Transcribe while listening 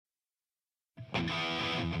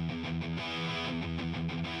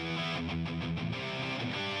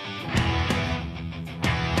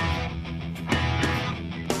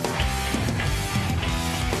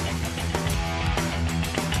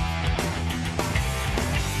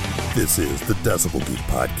This is the Decibel Geek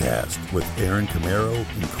Podcast with Aaron Camaro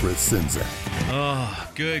and Chris Czynszak. Oh,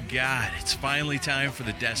 good God. It's finally time for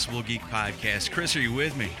the Decibel Geek Podcast. Chris, are you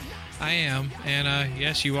with me? I am, and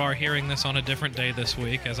yes, you are hearing this on a different day this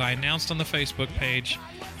week. As I announced on the Facebook page,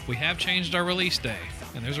 we have changed our release day,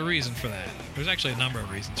 and there's a reason for that. There's actually a number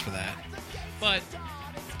of reasons for that. But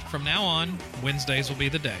from now on, Wednesdays will be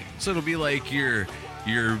the day. So it'll be like your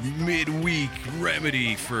midweek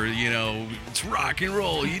remedy for, it's rock and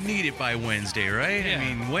roll. You need it by Wednesday, right? Yeah.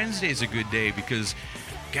 I mean, Wednesday's a good day because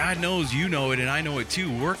God knows you know it, and I know it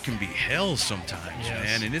too. Work can be hell sometimes, Yes.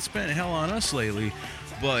 man, and it's been hell on us lately.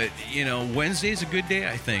 But, Wednesday's a good day,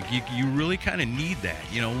 I think. You really kind of need that.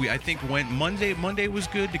 I think when Monday was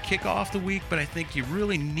good to kick off the week, but I think you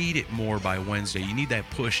really need it more by Wednesday. You need that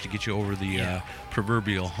push to get you over the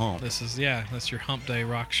proverbial hump. That's your hump day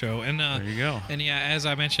rock show. And there you go. And yeah, as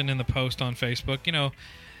I mentioned in the post on Facebook,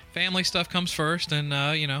 family stuff comes first,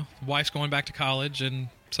 and wife's going back to college, and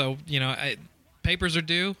so papers are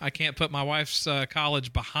due. I can't put my wife's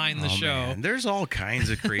college behind the show. Man. There's all kinds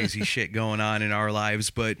of crazy shit going on in our lives,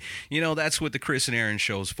 but that's what the Chris and Aaron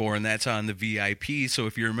show's for, and that's on the VIP. So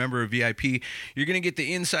if you're a member of VIP, you're going to get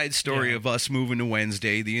the inside story of us moving to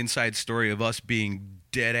Wednesday, the inside story of us being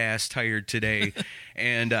dead ass tired today,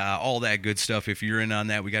 and all that good stuff. If you're in on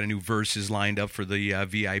that, we got a new verses lined up for the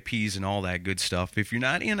VIPs and all that good stuff. If you're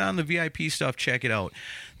not in on the VIP stuff, check it out.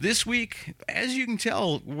 This week, as you can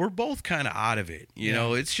tell, we're both kind of out of it.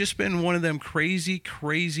 It's just been one of them crazy,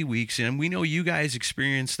 crazy weeks, and we know you guys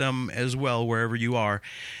experience them as well wherever you are.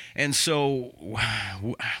 And so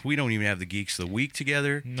we don't even have the Geeks of the Week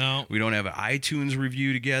together. No. We don't have an iTunes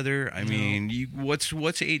review together. I mean,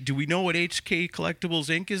 do we know what HK Collectibles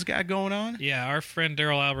Inc. has got going on? Yeah, our friend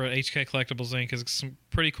Daryl Albert at HK Collectibles Inc. has some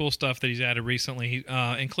pretty cool stuff that he's added recently,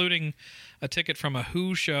 including a ticket from a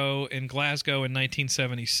Who show in Glasgow in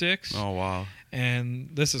 1976. Oh, wow. And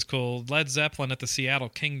this is cool. Led Zeppelin at the Seattle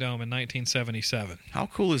Kingdom in 1977. How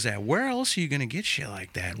cool is that? Where else are you going to get shit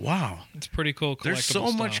like that? Wow. It's pretty cool. There's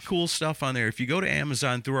so much cool stuff on there. If you go to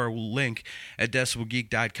Amazon through our link at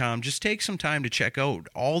decibelgeek.com, just take some time to check out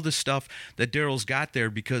all the stuff that Daryl's got there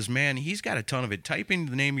because, man, he's got a ton of it. Type in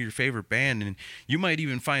the name of your favorite band, and you might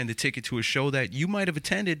even find the ticket to a show that you might have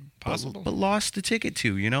attended but lost the ticket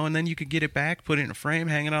to, and then you could get it back, put it in a frame,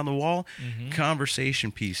 hang it on the wall. Mm-hmm.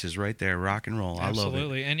 Conversation pieces right there. Rock and roll. Absolutely. I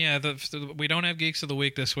love it. And yeah, we don't have Geeks of the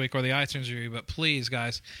Week this week or the iTunes review, but please,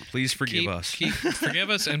 guys. Please forgive us.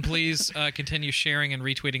 Forgive us, and please continue sharing and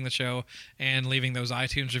retweeting the show and leaving those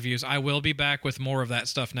iTunes reviews. I will be back with more of that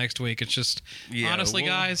stuff next week. It's just, honestly,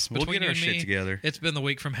 guys, we'll between get our you and shit me, together. It's been the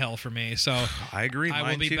week from hell for me. So I agree.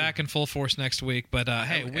 I will be back in full force next week. But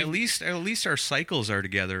hey, at least our cycles are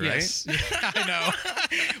together, right? Yes. I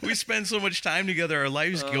know. We spend so much time together. Our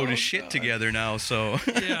lives go to shit together now. So,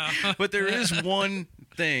 yeah. But there is one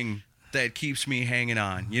thing that keeps me hanging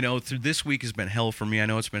on. Through this week has been hell for me. I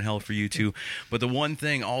know it's been hell for you too. But the one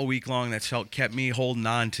thing all week long that's kept me holding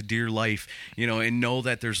on to dear life, and know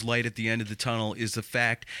that there's light at the end of the tunnel is the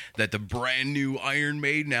fact that the brand new Iron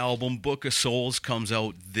Maiden album, Book of Souls, comes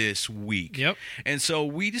out this week. Yep. And so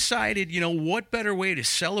we decided, what better way to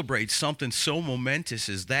celebrate something so momentous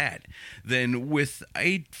as that than with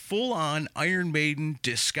a full-on Iron Maiden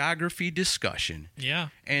discography discussion. Yeah.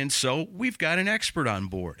 And so we've got an expert on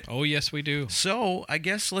board. Oh, yes, we do. So I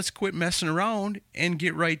guess let's quit messing around and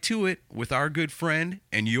get right to it with our good friend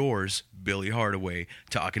and yours, Billy Hardaway,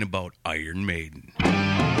 talking about Iron Maiden.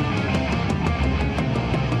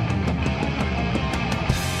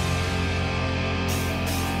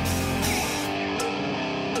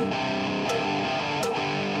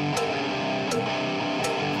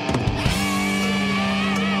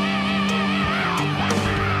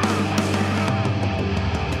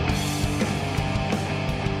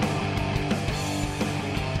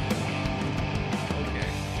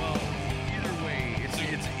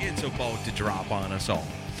 About to drop on us all.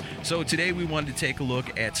 So today we wanted to take a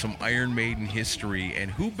look at some Iron Maiden history, and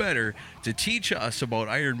who better to teach us about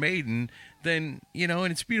Iron Maiden than,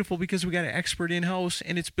 and it's beautiful because we got an expert in-house,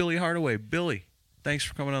 and it's Billy Hardaway. Billy, thanks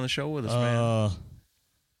for coming on the show with us, man.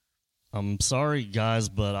 I'm sorry, guys,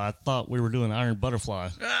 but I thought we were doing Iron Butterfly.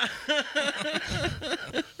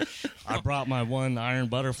 I brought my one Iron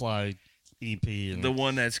Butterfly EP. And The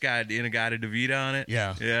one that's got Inagata Davida on it?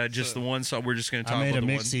 Yeah. Yeah, just So- the one song. We're just going to talk I made about a the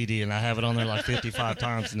mix one. CD, and I have it on there like 55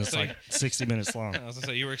 times, and it's So- like 60 minutes long. I was gonna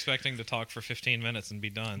say you were expecting to talk for 15 minutes and be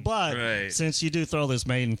done. But Right. since you do throw this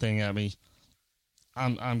Maiden thing at me,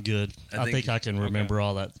 I'm good. I I think- think I can remember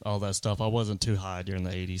all that stuff. I wasn't too high during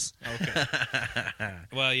the 80s. Okay.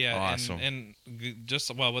 Well, yeah. Awesome. And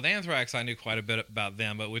with Anthrax, I knew quite a bit about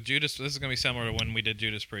them, but with Judas, this is gonna be similar to when we did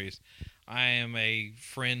Judas Priest. I am a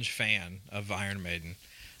fringe fan of Iron Maiden.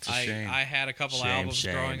 It's a shame. I had a couple Shame, albums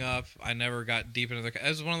shame. growing up. I never got deep into the. I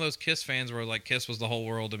was one of those Kiss fans where like Kiss was the whole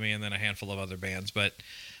world to me, and then a handful of other bands. But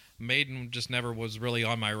Maiden just never was really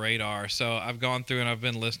on my radar. So I've gone through and I've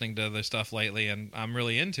been listening to their stuff lately, and I'm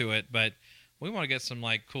really into it. But we want to get some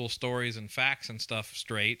like cool stories and facts and stuff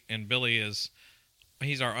straight. And Billy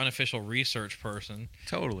he's our unofficial research person,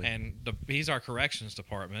 Totally. and he's our corrections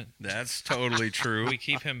department. That's totally true. We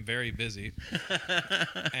keep him very busy,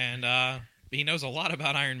 and he knows a lot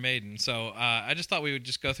about Iron Maiden. So I just thought we would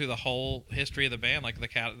just go through the whole history of the band, like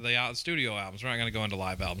the studio albums. We're not going to go into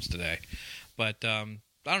live albums today, but I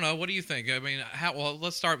don't know. What do you think? I mean,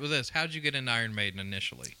 let's start with this. How did you get into Iron Maiden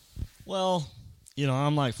initially? Well,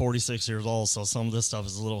 I'm like 46 years old, so some of this stuff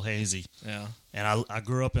is a little hazy. Yeah. And I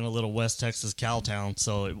grew up in a little West Texas cow town,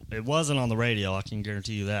 so it wasn't on the radio, I can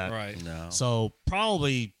guarantee you that. Right. No. So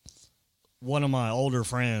probably one of my older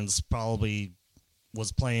friends probably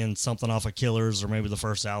was playing something off of Killers or maybe the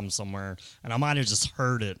first album somewhere, and I might have just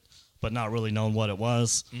heard it, but not really known what it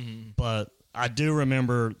was. Mm-hmm. But I do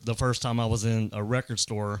remember the first time I was in a record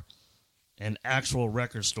store, an actual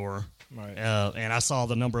record store, Right. and I saw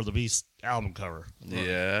the Number of the Beast album cover.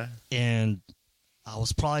 Yeah. And I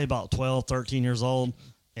was probably about 12, 13 years old,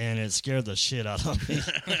 and it scared the shit out of me.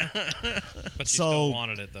 But you So- still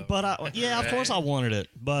wanted it though. But of course I wanted it.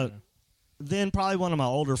 But then probably one of my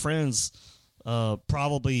older friends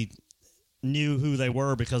probably knew who they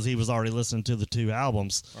were because he was already listening to the two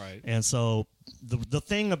albums. Right. And so the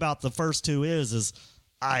thing about the first two is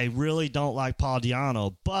I really don't like Paul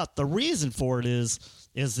Di'Anno, but the reason for it is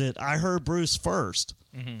that I heard Bruce first.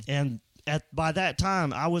 Mm-hmm. And by that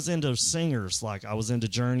time I was into singers, like I was into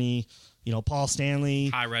Journey, Paul Stanley,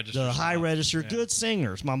 High register the stuff. high register, Yeah. good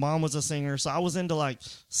singers. My mom was a singer, so I was into like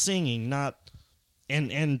singing, not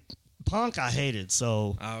and punk I hated.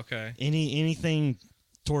 So Oh, okay. anything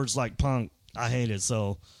towards like punk I hated.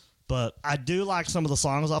 So, but I do like some of the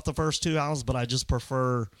songs off the first two albums, but I just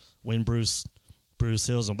prefer when Bruce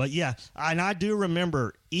heals them. But yeah, and I do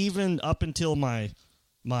remember even up until my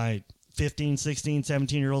 15, 16,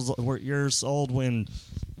 17 years old when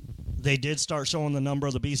they did start showing the Number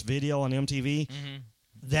of the Beast video on MTV. Mm-hmm.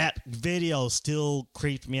 That video still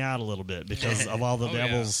creeped me out a little bit because of all the Oh, yeah.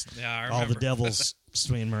 devils, Yeah, I all the remember. devils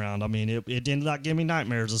swinging around. I mean, it did not give me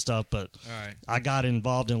nightmares and stuff, but All right. I got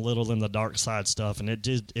involved in a little in the dark side stuff, and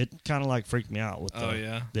it kind of like freaked me out with Oh,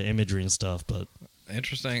 yeah. the imagery and stuff. But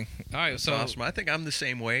Interesting. All right. So Awesome. I think I'm the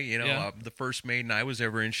same way. Yeah. The first Maiden I was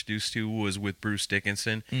ever introduced to was with Bruce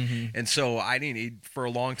Dickinson, Mm-hmm. and so for a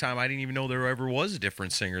long time I didn't even know there ever was a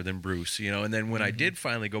different singer than Bruce. And then when I did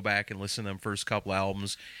finally go back and listen to them first couple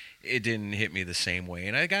albums, it didn't hit me the same way.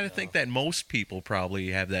 And I got to think that most people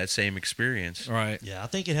probably have that same experience. right. yeah, I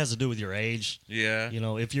think it has to do with your age. Yeah.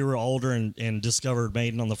 If you were older and discovered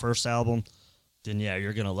Maiden on the first album, then yeah,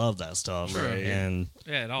 you're gonna love that stuff. Right. And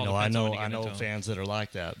Yeah. It all. I depends on when know you I get know into 'em. fans that are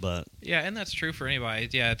like that, but Yeah, and that's true for anybody.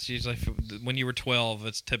 Yeah, it's usually when you were 12.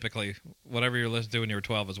 It's typically whatever you're listening to when you were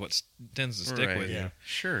 12 is what tends to stick Right. with you.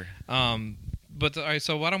 Sure. But all right,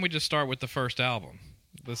 so why don't we just start with the first album?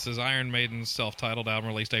 This is Iron Maiden's self-titled album,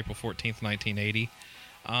 released April 14th, 1980.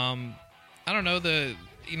 I don't know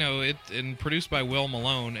and produced by Will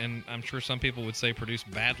Malone, and I'm sure some people would say produced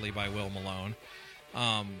badly by Will Malone.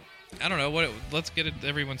 I don't know let's get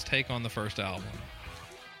everyone's take on the first album.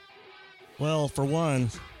 well, for one,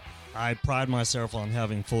 I pride myself on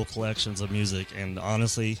having full collections of music, and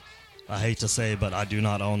honestly, I hate to say, but I do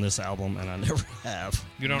not own this album, and I never have.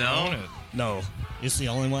 You don't No? own it. No, it's the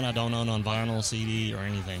only one I don't own on vinyl, CD, or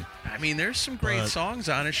anything. I mean, there's some great But- songs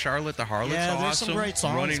on it. Charlotte the Harlot's Yeah, awesome. there's some great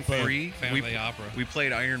songs, Running but- Free. Phantom of the Opera. We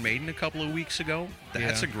played Iron Maiden a couple of weeks ago.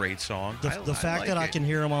 That's Yeah. a great song. The fact like that I it. can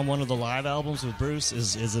hear him on one of the live albums with Bruce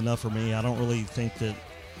is enough for me. I don't really think that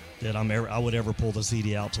I would ever pull the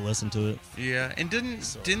CD out to listen to it. Yeah, and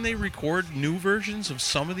didn't they record new versions of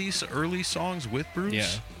some of these early songs with Bruce? Yeah.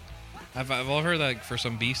 I've heard that for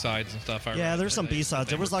some B-sides and stuff. Yeah, there's some B-sides.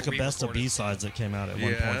 There was like a best of re-recorded B-sides that came out at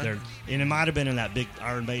one Yeah. point there. And it might have been in that big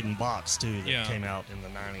Iron Maiden box, too, that Yeah. came out in the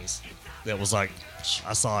 90s. That was like,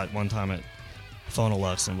 I saw it one time at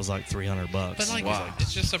Phonolux and it was like $300. But like, Wow. it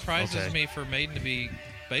just surprises Okay. me for Maiden to be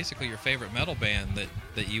basically your favorite metal band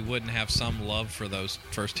that you wouldn't have some love for those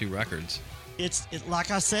first 2 records. It's like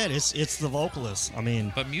I said, it's the vocalist. I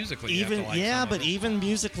mean, But musically, you even have to like some of but it. even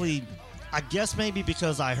musically, I guess maybe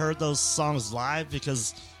because I heard those songs live,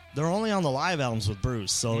 because they're only on the live albums with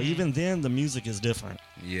Bruce. So even then, the music is different.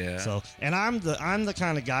 Yeah. So, and I'm the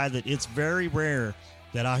kind of guy that it's very rare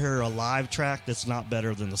that I hear a live track that's not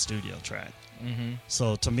better than the studio track. Mm-hmm.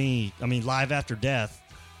 So to me, I mean, Live After Death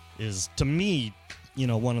is, to me,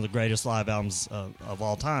 one of the greatest live albums of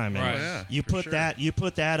all time. And Right. Yeah, you for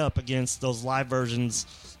put that up against those live versions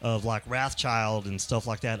of like Wrathchild and stuff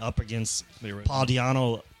like that, up against The original. Paul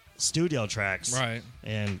Di'Anno studio tracks. Right.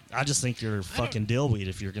 And I just think you're fucking dillweed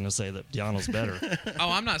if you're going to say that Di'Anno's better. Oh,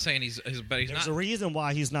 I'm not saying he's but he's There's not. a reason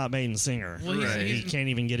why he's not Maiden singer. Well, he's- Right. He can't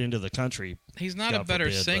even get into the country. He's not God a better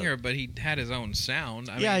forbid, singer, but he had his own sound.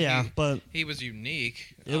 I mean, but he was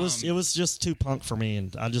unique. it was just too punk for me,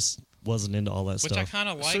 and I just wasn't into all that which I stuff. kind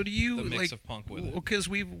of like. So do you the mix like? of punk with it? Because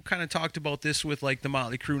we've kind of talked about this with like the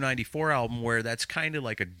Motley Crue '94 album, where that's kind of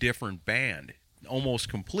like a different band, almost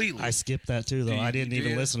completely. I skipped that too, though. Do you- I didn't do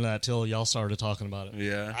even you? listen to that till y'all started talking about it.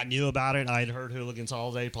 Yeah. I knew about it. I'd heard Hooligans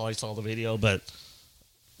Holiday, probably saw the video, but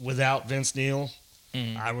without Vince Neil,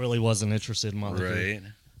 I really wasn't interested in Motley Crue. Right.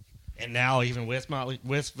 And now, even with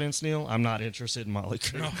Vince Neil, I'm not interested in Motley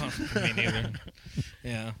Crue. No, me neither.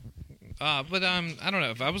 Yeah. But I don't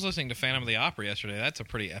know. If I was listening to Phantom of the Opera yesterday, that's a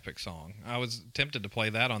pretty epic song. I was tempted to play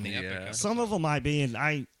that on the Yeah. epic episode. Some of them might be, and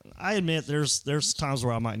I admit there's times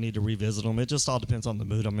where I might need to revisit them. It just all depends on the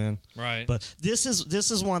mood I'm in. Right. But this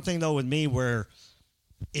is one thing though with me where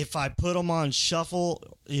if I put them on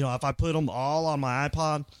shuffle, if I put them all on my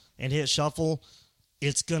iPod and hit shuffle,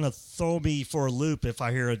 it's gonna throw me for a loop if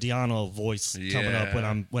I hear a Di'Anno voice coming up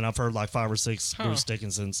Yeah. when I've heard like 5 or 6 Bruce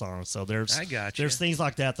Dickinson songs. So there's I gotcha. there's things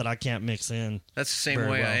like that I can't mix in. That's the same Very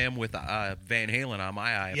way well. I am with Van Halen on my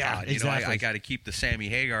iPod. Yeah, exactly. I got to keep the Sammy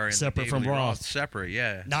Hagar and Separate the from David Lee Roth. separate.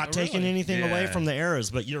 Yeah. Not Oh, taking really? anything away Yeah. from the eras,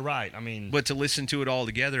 but you're right. I mean, But to listen to it all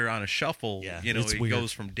together on a shuffle, Yeah, it it's weird.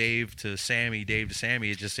 goes from Dave to Sammy, Dave to Sammy.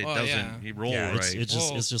 It Well, doesn't yeah. roll yeah, right.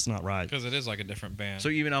 it's just not right. Because it is like a different band. So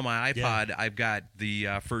even on my iPod, I've got the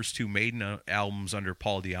first 2 Maiden albums under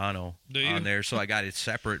Paul Di'Anno Do you? on there, so I got it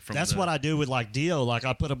separate from. That's what I do with like Dio. Like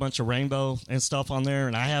I put a bunch of Rainbow and stuff on there,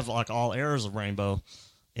 and I have like all eras of Rainbow,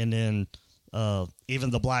 and then even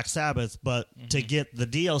the Black Sabbath. But to get the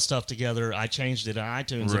Dio stuff together, I changed it in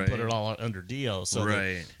iTunes and put Right. it all under Dio, so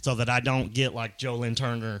Right. that I don't get like Joe Lynn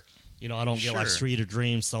Turner. I don't get like Sure. Street of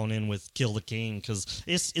Dreams thrown in with Kill the King, because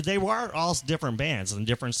they were all different bands and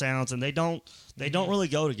different sounds, and they don't really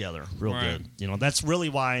go together real Right. good. That's really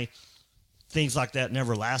why things like that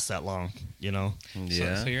never last that long. Yeah,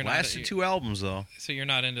 so you're not- lasted 2 albums though. So you're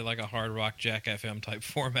not into like a hard rock Jack FM type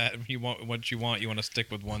format. If you want what you want to stick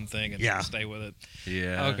with one thing and Yeah. stay with it.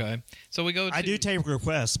 Yeah. Okay. So we go to I do take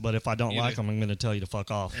requests, but if I don't You like do. them, I'm going to tell you to fuck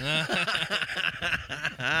off.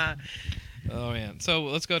 Oh man. So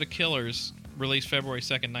let's go to Killers, released February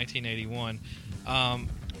 2nd, 1981.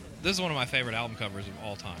 This is one of my favorite album covers of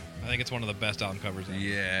all time. I think it's one of the best album covers ever.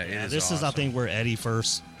 Yeah, it is This is, I awesome. think, where Eddie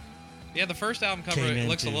first. Yeah, the first album cover Came it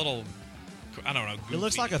looks a into- little I don't know. It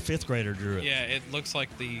looks goofy. like a 5th grader drew it. Yeah, it looks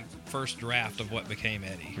like the first draft of what became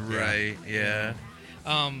Eddie. Right. Yeah.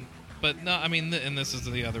 But no, I mean, and this is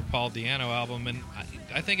the other Paul Di'Anno album, and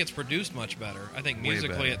I think it's produced much better. I think Way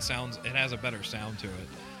musically better. it has a better sound to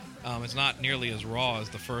it. It's not nearly as raw as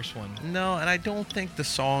the first one. No, and I don't think the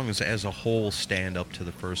songs as a whole stand up to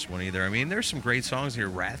the first one either. I mean, there's some great songs here.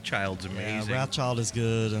 Wrathchild's Yeah, amazing. Wrathchild is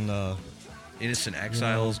good, and Innocent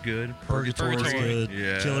Exile is good. Purgatory is Purgatory. good.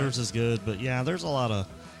 Yeah. Killers is good, but yeah, there's a lot of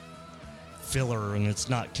filler, and it's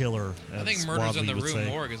not killer. I think as Murders in Wadley the would Rue say.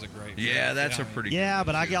 Morgue is a great. Yeah, that's a pretty. Yeah, good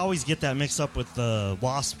but one, I too. always get that mixed up with the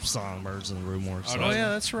Wasp song, Murders in the Rue Morgue. Oh, So. no, Oh yeah,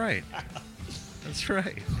 that's right. That's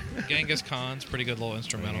right. Genghis Khan's pretty good little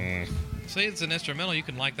instrumental. Mm. See, it's an instrumental. You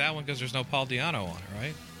can like that one because there's no Paul Di'Anno on it,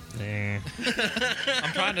 right? Eh.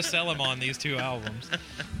 I'm trying to sell him on these 2 albums.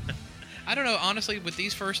 I don't know, honestly, with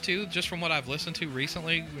these first 2, just from what I've listened to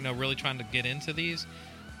recently, really trying to get into these,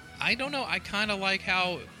 I don't know. I kind of like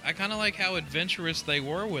how adventurous they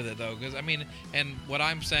were with it, though. Because I mean, and what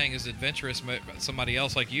I'm saying is adventurous. Somebody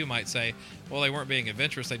else like you might say, well, they weren't being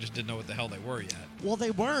adventurous. They just didn't know what the hell they were yet. Well,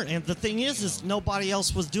 they weren't, and the thing is nobody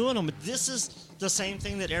else was doing them. This is the same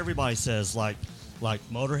thing that everybody says. Like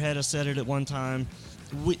Motorhead has said it at one time.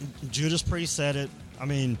 Judas Priest said it. I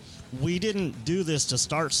mean, we didn't do this to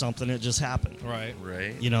start something; it just happened. Right.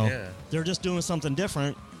 Right. They're Yeah. just doing something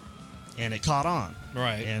different, and it caught on.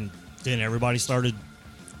 Right. And then everybody started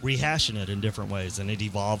rehashing it in different ways, and it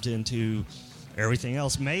evolved into everything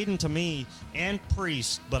else. Maiden, to me, and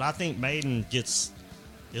Priest, but I think Maiden gets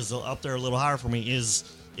is up there a little higher for me, is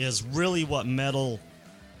really what metal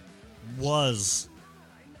was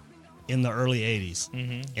in the early 80s.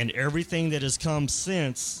 Mm-hmm. And everything that has come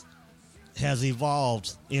since has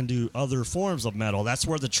evolved into other forms of metal. That's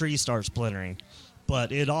where the tree starts splintering.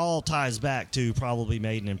 But it all ties back to probably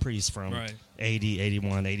Maiden and Priest from 80,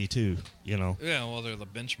 81, 82, you know. Yeah, well, they're the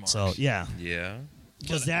benchmarks. So, yeah. Yeah.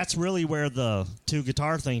 Because that's really where the two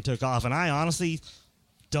guitar thing took off. And I honestly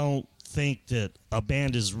don't think that a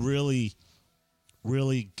band is really,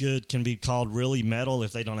 really good, can be called really metal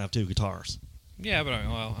if they don't have two guitars. Yeah, but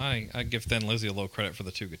I give Thin Lizzy a little credit for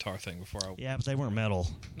the two guitar thing before I. Yeah, but they weren't metal.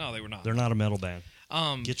 No, they were not. They're not a metal band.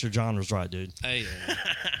 Get your genres right, dude. Hey,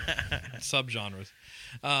 subgenres.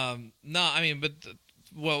 No, I mean, but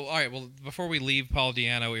well, all right. Well, before we leave Paul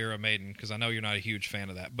Di'Anno era Maiden, because I know you're not a huge fan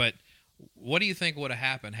of that, but what do you think would have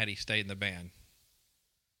happened had he stayed in the band?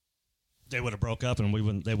 They would have broke up, and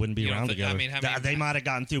they wouldn't be around together. They might have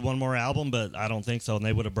gotten through one more album, but I don't think so. And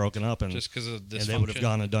they would have broken up, and just because of dysfunction, and they would have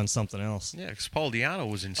gone and done something else. Yeah, because Paul Di'Anno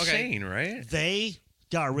was insane, right? They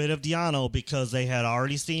got rid of Di'Anno because they had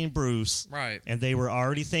already seen Bruce, right? And they were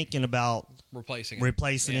already thinking about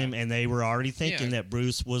replacing him, and they were already thinking that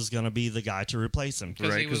Bruce was going to be the guy to replace him,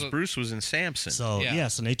 right? Because Bruce was in Samson, so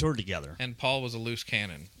yes, and they toured together. And Paul was a loose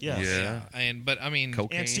cannon, yeah. But I mean,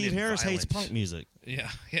 cocaine and Steve Harris hates punk music.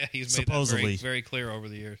 Yeah, he's made supposedly that very, very clear over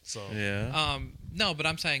the years. So no, but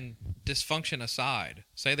I'm saying dysfunction aside,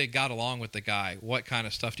 say they got along with the guy. What kind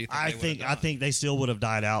of stuff do you think? I think they still would have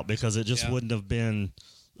died out because it just wouldn't have been.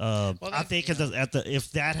 I think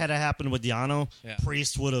if that had happened with Di'Anno,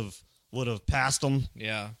 Priest would have passed them.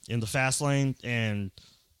 In the fast lane, and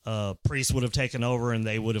Priest would have taken over, and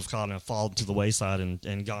they would have kind of fallen to the wayside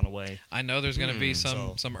and gone away. I know there's going to be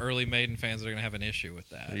some early Maiden fans that are going to have an issue with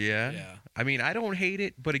that. Yeah. I mean, I don't hate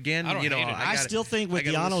it, but again, I still think with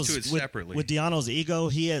Di'Anno's ego,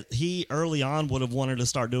 he early on would have wanted to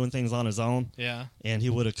start doing things on his own. Yeah, and he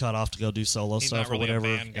would have cut off to go do solo stuff or whatever.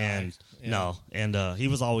 He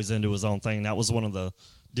was always into his own thing. That was one of the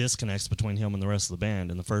disconnects between him and the rest of the band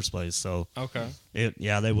in the first place. So it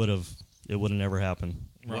would have never happened.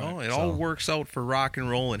 Well, it all works out for rock and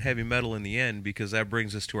roll and heavy metal in the end, because that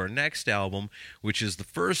brings us to our next album, which is the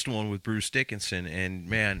first one with Bruce Dickinson, and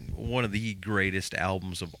man, one of the greatest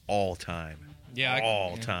albums of all time. Yeah,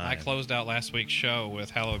 I closed out last week's show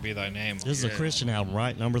with "Hallowed Be Thy Name." This is a Christian album,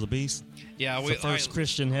 right? Number of the Beast. Yeah, it's the first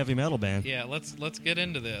Christian heavy metal band. Yeah, let's get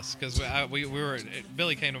into this, because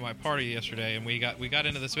Billy came to my party yesterday, and we got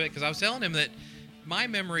into this bit because I was telling him that my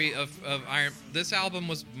memory of Iron, this album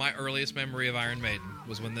was my earliest memory of Iron Maiden,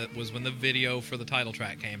 was when the video for the title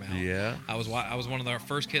track came out. Yeah, I was one of the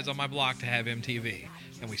first kids on my block to have MTV,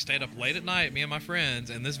 and we stayed up late at night, me and my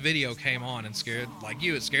friends, and this video came on and scared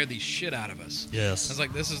the shit out of us. Yes, I was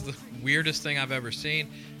like, this is the weirdest thing I've ever seen.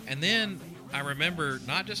 And then I remember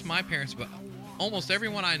not just my parents, but almost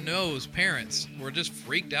everyone I know's parents were just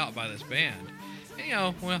freaked out by this band.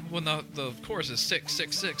 And, when the chorus is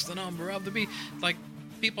 666, the number of the beast, like,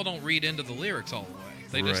 people don't read into the lyrics all the way.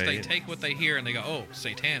 They take what they hear and they go, oh,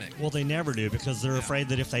 satanic. Well, they never do, because they're afraid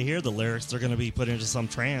that if they hear the lyrics, they're going to be put into some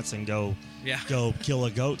trance and go kill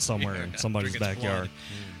a goat somewhere in somebody's backyard.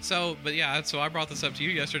 So I brought this up to you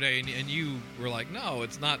yesterday, and you were like, no,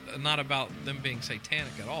 it's not about them being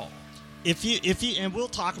satanic at all. If you and we'll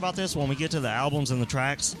talk about this when we get to the albums and the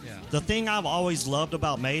tracks. Yeah. The thing I've always loved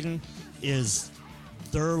about Maiden is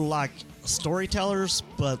they're like storytellers,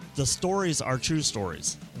 but the stories are true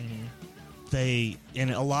stories.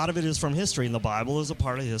 And a lot of it is from history, and the Bible is a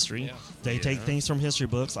part of history. Yeah. They take things from history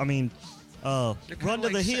books. I mean, Run to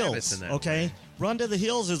the Hills, okay? Way. Run to the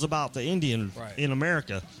Hills is about the Indian in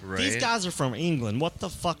America. Right. These guys are from England. What the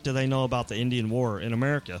fuck do they know about the Indian War in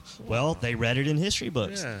America? Well, they read it in history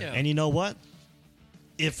books. Yeah. And you know what?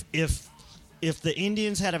 If the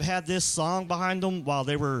Indians had this song behind them while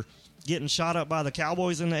they were getting shot up by the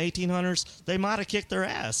cowboys in the 1800s, they might have kicked their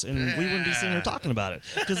ass, and we wouldn't be sitting here talking about it,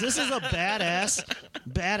 because this is a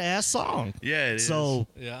badass song. Yeah, it is. So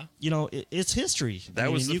it's history.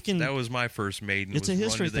 That was my first Maiden. It's a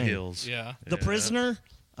history Run to thing. The Hills. Yeah, The Prisoner.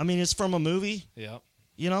 I mean, it's from a movie. Yeah,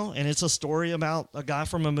 and it's a story about a guy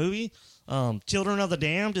from a movie. Children of the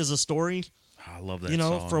Damned is a story. I love that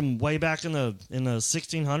song. From way back in the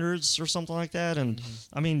 1600s or something like that. And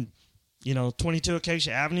I mean, 22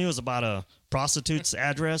 Acacia Avenue is about a prostitute's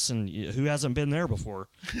address, and who hasn't been there before?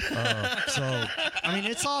 So, I mean,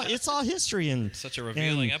 it's all history, and such a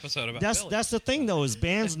revealing episode about Billy. That's the thing, though, is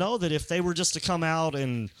bands know that if they were just to come out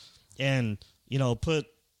and put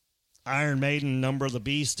Iron Maiden, Number of the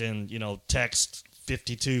Beast, and text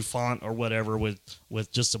 52 font or whatever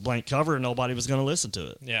with just a blank cover, nobody was going to listen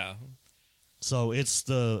to it. Yeah. So it's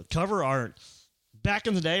the cover art. Back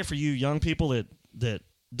in the day, for you young people that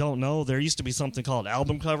don't know, there used to be something called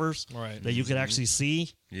album covers Right. that you could actually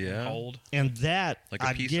see. Yeah. Hold. And that, Like a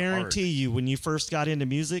I piece of guarantee you, when you first got into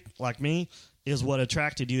music, like me, is what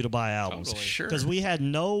attracted you to buy albums. Totally. Sure. Because we had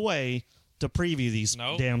no way to preview these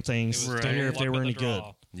Nope. damn things It was to Right. hear if they luck were of any the good.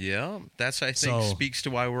 draw. Yeah. That's, I think, So- speaks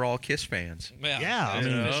to why we're all Kiss fans. Yeah, I it's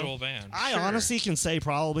mean- a visual band. I Sure. honestly can say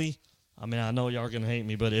probably, I mean, I know y'all are going to hate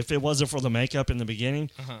me, but if it wasn't for the makeup in the beginning,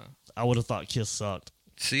 Uh-huh. I would have thought Kiss sucked.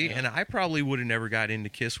 See, and I probably would have never got into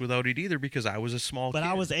Kiss without it either because I was a small But kid.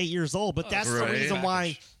 I was 8 years old. But that's Right. the reason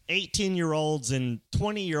why 18-year-olds and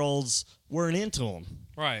 20-year-olds weren't into them,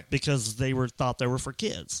 Right. because they thought they were for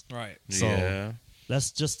kids. Right. So yeah.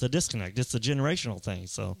 that's just the disconnect. It's a generational thing.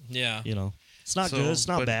 So, Yeah. you know, it's not So, good. It's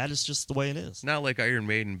not but- bad. It's just the way it is. Not like Iron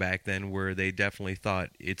Maiden back then, where they definitely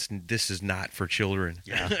thought this is not for children.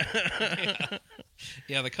 Yeah.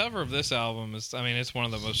 Yeah, the cover of this album is, I mean, it's one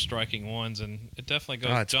of the most striking ones, and it definitely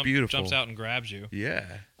Oh, it's beautiful. jumps out and grabs you. Yeah.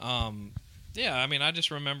 Yeah, I mean, I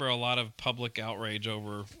just remember a lot of public outrage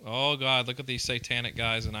over, oh, God, look at these satanic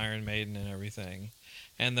guys in Iron Maiden and everything.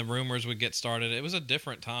 And the rumors would get started. It was a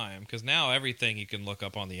different time, because now everything you can look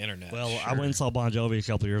up on the internet. Well, I went and saw Bon Jovi a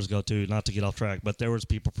couple years ago, too, not to get off track, but there was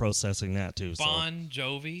people processing that, too. So. Bon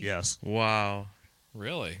Jovi? Yes. Wow.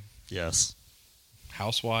 Really? Yes.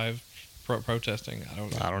 Housewife protesting? I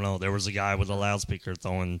don't know. I don't know. There was a guy with a loudspeaker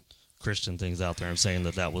throwing Christian things out there and saying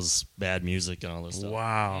that was bad music and all this stuff.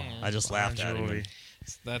 Wow. I just laughed at him. Jovi.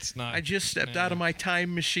 That's not... I just stepped Yeah. out of my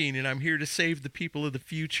time machine and I'm here to save the people of the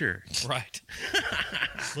future. Right.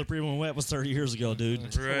 Slippery When Wet was 30 years ago,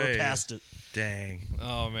 dude. We're Right. past it. Dang.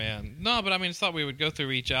 Oh man, no, but I mean, I thought we would go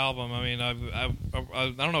through each album. I mean, I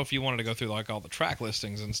don't know if you wanted to go through like all the track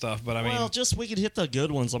listings and stuff, but I mean, Well, just we could hit the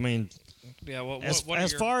good ones. I mean, yeah. What as are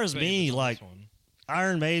your far as me, favorites on like- this one?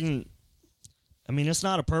 Iron Maiden, I mean, it's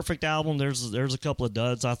not a perfect album. There's a couple of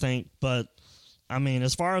duds, I think. But, I mean,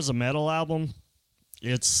 as far as a metal album,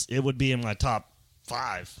 it would be in my top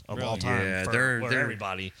 5 of all Really? time Yeah, for they're-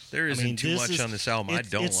 everybody. There I isn't mean, too this much on this album I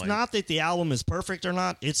don't It's like. not that the album is perfect or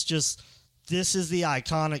not. It's just this is the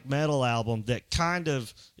iconic metal album that kind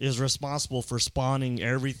of is responsible for spawning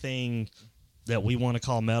everything that we want to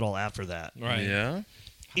call metal after that. Right. Yeah.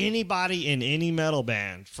 Anybody in any metal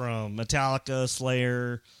band, from Metallica,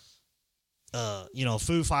 Slayer,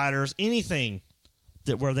 Foo Fighters, anything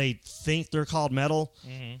that where they think they're called metal,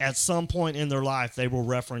 at some point in their life they will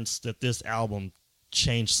reference that this album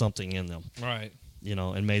changed something in them, Right.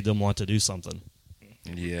 and made them want to do something.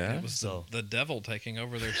 Yeah. It was So- the devil taking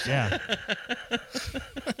over their soul. Yeah.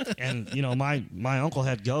 And my uncle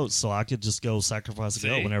had goats, so I could just go sacrifice a See?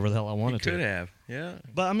 goat whenever the hell I You wanted could to. have. Yeah.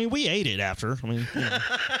 But I mean, we ate it after. I mean,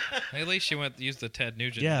 At least you used the Ted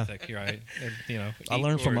Nugent Yeah. ethic, right? And, I eat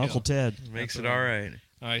learned from or Uncle kill. Ted. Makes it all right.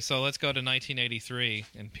 All right, so let's go to 1983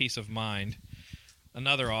 and Peace of Mind.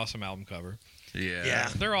 Another awesome album cover. Yeah. Yeah.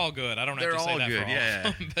 They're all good. I don't have They're to say all that good, for all yeah.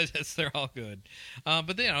 of them, but they're all good.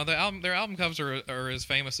 But their album covers are as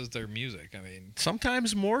famous as their music. I mean,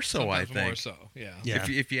 Sometimes more so, I sometimes think. more so. Yeah. Yeah.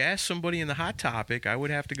 If you ask somebody in the Hot Topic, I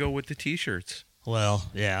would have to go with the T-shirts. Well,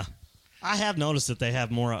 yeah. I have noticed that they've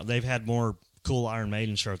had more cool Iron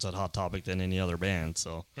Maiden shirts at Hot Topic than any other band,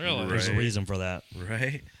 so Really? there's a Right. reason for that.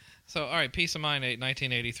 Right? So, all right, Peace of Mind,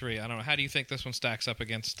 1983. I don't know. How do you think this one stacks up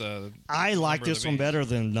against I like Number of this the one Beast? better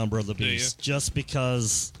than Number of the Do you? Beast, just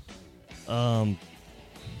because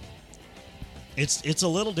it's a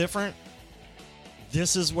little different.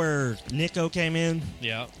 This is where Nico came in,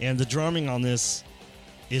 Yeah. and the drumming on this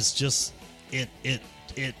is just it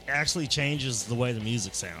actually changes the way the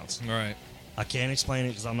music sounds. Right. I can't explain it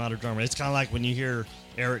because I'm not a drummer. It's kind of like when you hear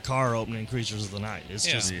Eric Carr opening Creatures of the Night. It's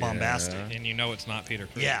Yeah. just Yeah. bombastic. And you know it's not Peter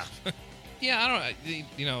Criss. Yeah. Yeah, I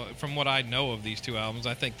don't. From what I know of these two albums,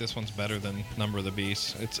 I think this one's better than Number of the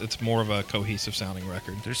Beast. It's more of a cohesive sounding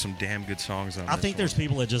record. There's some damn good songs on I this think there's one.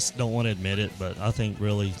 people that just don't want to admit it, but I think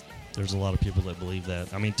really there's a lot of people that believe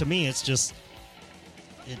that. I mean, to me, it's just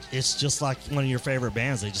like one of your favorite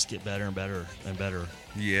bands. They just get better and better and better.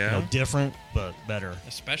 Yeah. Different but better.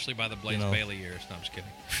 Especially by the Blaze You know. Bailey years. No, I'm just kidding.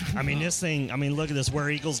 I mean, this thing. I mean, look at this. Where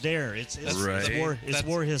Eagles Dare. It's Right. war. It's That's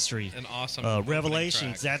war history. An awesome opening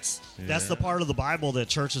Revelations. track. That's the part of the Bible that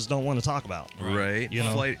churches don't want to talk about. Right. You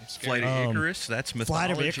know. Flight of Icarus, that's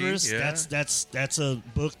mythology. Flight of Icarus. Yeah. That's a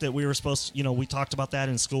book that we were supposed to. We talked about that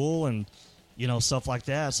in school and stuff like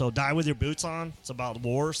that. So Die With Your Boots On. It's about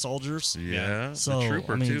war, soldiers. Yeah. So the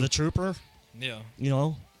Trooper, I mean, too. the Trooper. Yeah.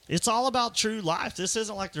 It's all about true life. This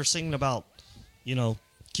isn't like they're singing about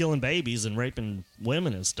killing babies and raping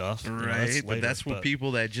women and stuff. Right, but that's what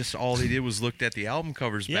people that just all they did was looked at the album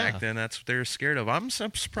covers Yeah. back then. That's what they were scared of. I'm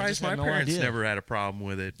surprised my had no parents idea. never had a problem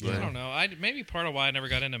with it. But I don't know. Maybe part of why I never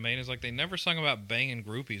got into Maiden is like they never sung about banging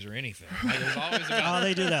groupies or anything. Like, it was always about. Oh,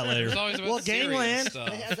 they do that later. It's always about Well, the serious Gangland. stuff.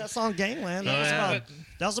 They had that song Gangland. Yeah,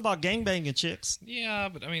 That was about gangbanging chicks. Yeah,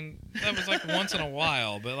 but I mean that was like once in a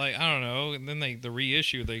while. But like I don't know. And then the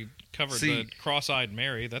reissue they covered See, the Cross-Eyed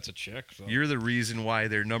Mary. That's a chick. So. you're the reason why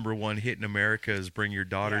their number one hit in America is "Bring Your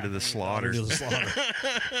Daughter to the Slaughter." To the slaughter.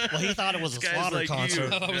 Well, he thought it was a This guy's slaughter like you.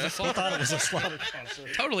 concert. Oh, that was a He slaughter. thought it was a slaughter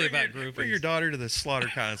concert. Totally about groupies. Bring your daughter to the slaughter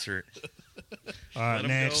concert. All right, Let 'em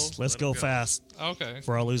next. go. Let's Let 'em go go. fast Okay.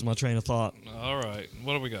 before I lose my train of thought. All right.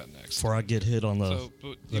 What do we got next? Before I get hit on the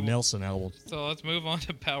So, Nelson album. So let's move on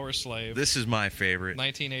to Power Slave. This is my favorite.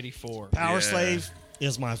 1984. Power Yeah. Slave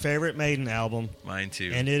is my favorite Maiden album, Mine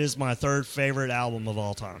too. and it is my third favorite album of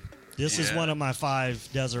all time. This is Yeah. one of my 5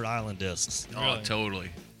 Desert Island discs. Oh, Really? totally.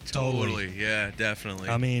 Totally. Yeah, definitely.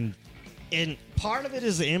 I mean, and part of it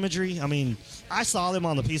is the imagery. I mean, I saw them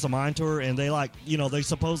on the Peace of Mind tour, and they they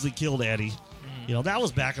supposedly killed Eddie. That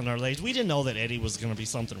was back in our days. We didn't know that Eddie was going to be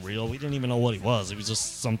something real. We didn't even know what he was. He was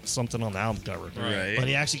just something on the album cover. Right. But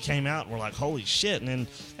he actually came out, and we're like, holy shit. And then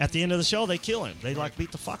at the end of the show, they kill him. They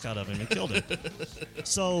beat the fuck out of him and killed him.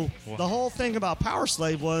 So the whole thing about Power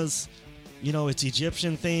Slave was, it's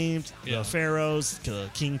Egyptian themed, Yeah. the pharaohs,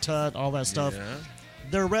 King Tut, all that stuff. Yeah.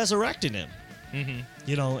 They're resurrecting him.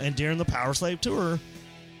 Mm-hmm. And during the Power Slave tour,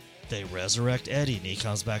 they resurrect Eddie, and he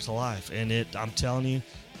comes back to life. And I'm telling you,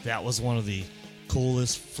 that was one of the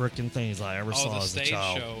coolest freaking things I ever saw the as a stage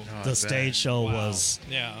child. show. Oh, I The bet. stage show Wow. was,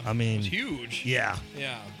 Yeah. I mean, it was huge. yeah.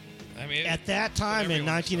 Yeah. I mean, At that time in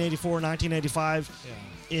everyone was 1984, 1985,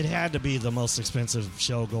 Yeah. it had to be the most expensive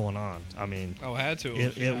show going on. I mean, Oh, had to.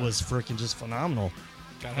 it was freaking just phenomenal.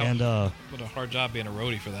 God, And what a hard job being a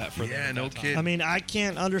roadie for that. For Yeah, them at no that time. kidding. I mean, I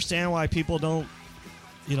can't understand why people don't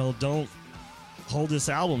hold this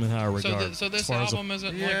album in high regard. So this as far as album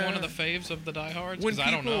isn't like Yeah. one of the faves of the diehards? When Because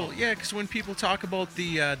I don't know. Yeah, because when people talk about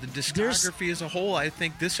the discography as a whole, I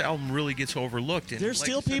think this album really gets overlooked. And There's like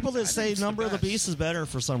still I said, people I that think say it's the Number of the best. Beast is better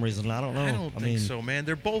for some reason. I don't know. I don't think mean, so, man.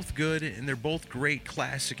 They're both good and they're both great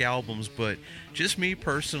classic albums, but just me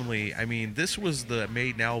personally, I mean, this was the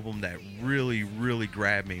Maiden album that really, really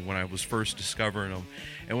grabbed me when I was first discovering them.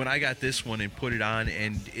 And when I got this one and put it on,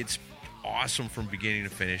 and it's awesome from beginning to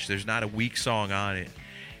finish. There's not a weak song on it.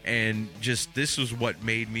 And just this was what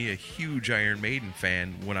made me a huge Iron Maiden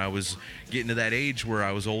fan when I was getting to that age where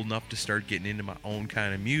I was old enough to start getting into my own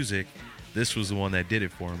kind of music. This was the one that did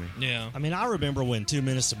it for me. Yeah. I mean, I remember when 2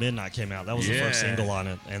 Minutes to Midnight came out. That was the first Yeah. single on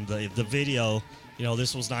it. And the video,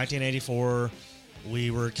 this was 1984.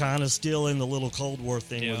 We were kind of still in the little Cold War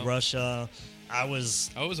thing with Yeah. Russia. I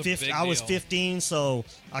was Oh, it was a 15, big I was deal. 15, so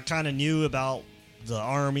I kind of knew about the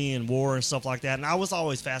army and war and stuff like that. And I was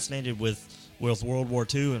always fascinated with World War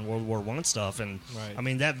II and World War I stuff. And Right. I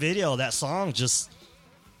mean, that video, that song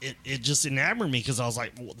it just enamored me because I was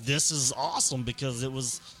like, well, this is awesome because it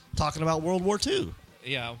was talking about World War II.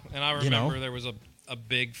 Yeah. And I remember there was a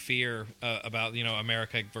big fear about,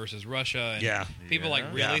 America versus Russia. And Yeah. people Yeah.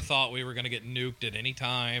 really thought we were going to get nuked at any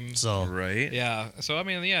time. So, Right? Yeah. So, I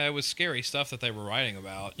mean, it was scary stuff that they were writing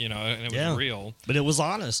about, and it was Yeah. real. but it was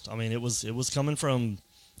honest. I mean, it was coming from,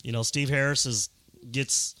 Steve Harris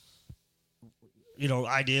gets,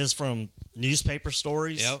 ideas from newspaper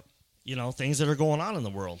stories. Yep. Things that are going on in the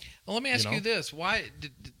world. Well, let me ask You you, know? this: why?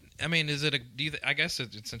 Is it I guess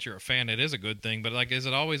since you're a fan, it is a good thing. But is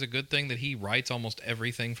it always a good thing that he writes almost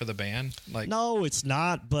everything for the band? No, it's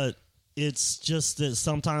not. But it's just that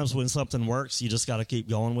sometimes when something works, you just got to keep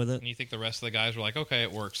going with it. And you think the rest of the guys were like, okay,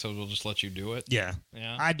 it works, so we'll just let you do it? Yeah.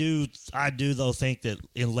 Yeah. I do though think that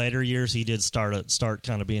in later years he did start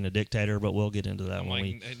kind of being a dictator, but we'll get into that I'm when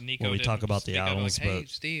like, we Nico when we talk didn't about the speak up, albums. Like, hey, but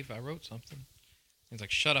Steve, I wrote something. He's like,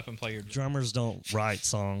 shut up and play your. drummers don't write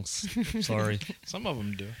songs. Sorry, Some of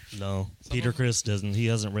them do. no. Peter Criss doesn't. He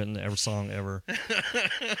hasn't written every song ever.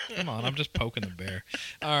 Come on, I'm just poking the bear.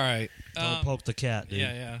 All right. Don't poke the cat, dude.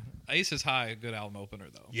 Yeah. Ace is High, a good album opener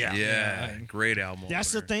though. Yeah. Yeah. Great album.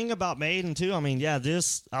 That's the opener. thing about Maiden too. I mean,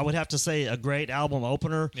 this I would have to say a great album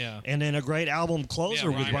opener, Yeah. and then a great album closer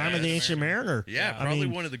Yeah, with Rhyme Rhyme of the of the Ancient Mariner. Yeah, I probably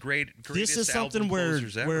mean, one of the greatest this is something album where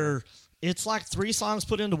closers ever. where it's like 3 songs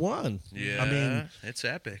put into one. Yeah, I mean, it's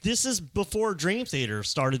epic. this is before Dream Theater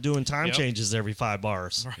started doing time Yep. changes every 5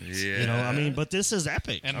 bars. Yeah. But this is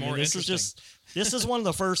epic. And I mean, more this is this is one of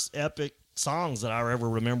the first epic songs that I ever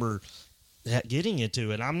remember getting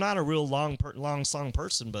into. And I'm not a real long song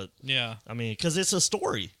person, but Yeah. I mean, because it's a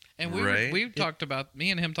story. And Right. we talked about,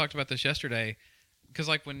 me and him talked about this yesterday. because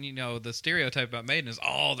like when the stereotype about Maiden is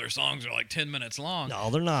their songs are like 10 minutes long. No,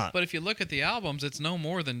 they're not. But if you look at the albums, it's no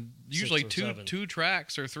more than usually 6 or 7. two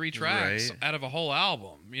tracks or 3 tracks Right. out of a whole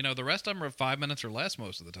album. The rest of them are 5 minutes or less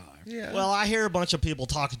most of the time. Yeah. Well, I hear a bunch of people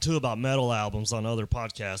talking too about metal albums on other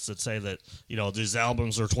podcasts that say that these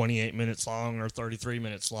albums are 28 minutes long or 33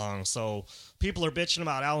 minutes long. So people are bitching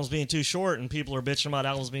about albums being too short, and people are bitching about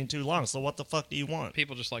albums being too long. So what the fuck do you want?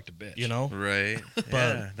 People just like to bitch. Right.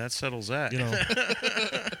 Yeah, that settles that.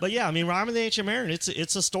 But yeah, I mean, Rhyme of the Ancient Mariner,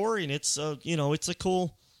 it's a story, and it's a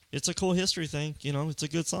cool history thing. It's a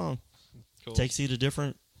good song. Cool. Takes you to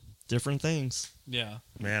different things. Yeah.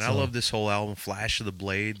 Man, I So- love this whole album. Flash of the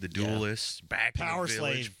Blade, The Duelist, Back in Power the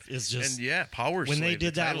Village. Slave is just And Power when Slave. they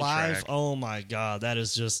did the that title live. track. Oh my god, that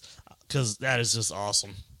is just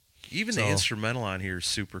awesome. Even the instrumental on here is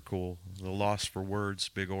super cool. The Lost for Words,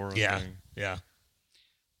 Big Aura thing. Yeah.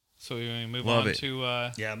 So we move Love on it.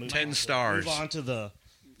 to Yeah, move 10 on to- stars. Move on to the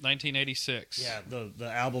 1986.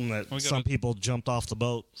 the album that We go some to- people jumped off the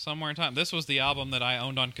boat. Somewhere in time. This was the album that I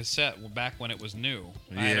owned on cassette back when it was new.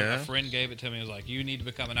 I had Yeah. a friend gave it to me. He was like, "You need to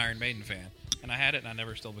become an Iron Maiden fan." And I had it, and I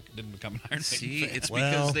never didn't become an Iron See, Maiden fan. it's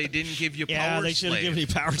Well, because they didn't give you Power Yeah, they should have Slave. given you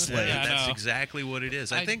Power Slave. Yeah, I That's know. exactly what it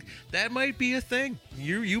is. I I- think that might be a thing.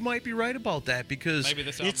 You might be right about that because Maybe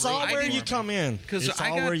this It's album all really where did you for me. come in. Because It's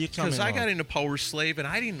all where you come in. I got on. into Power Slave and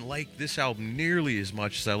I didn't like this album nearly as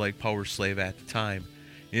much as I liked Power Slave at the time.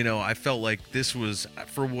 I felt like this was,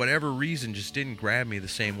 for whatever reason, just didn't grab me the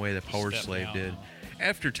same way that Power Step Slave down. did.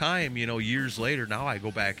 After time, years later, now I go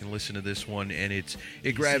back and listen to this one and it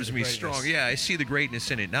grabs the me greatness. strong. Yeah, I see the greatness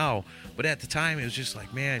in it now. But at the time, it was just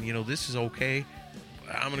like, man, this is okay.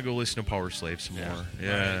 I'm going to go listen to Power Slave some more.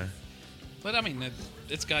 Yeah. Right. But I mean,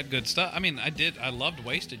 it's got good stuff. I mean, I loved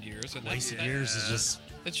Wasted Years. And Wasted that, Years is just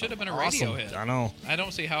It should have been a awesome. radio hit. I know. I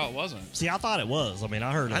don't see how it wasn't. See, I thought it was. I mean,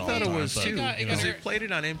 I heard it I all thought the it time, was but, too. got- it Because got- they played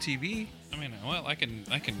it on MTV. I mean, well, I can.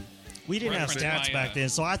 We didn't have reference stats my, back then,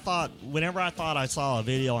 so I thought whenever I thought I saw a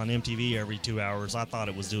video on MTV every 2 hours, I thought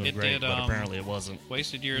it was doing It great, did, but apparently it wasn't.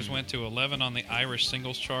 Wasted Years went to 11 on the Irish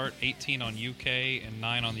singles chart, 18 on UK, and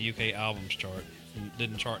 9 on the UK albums chart.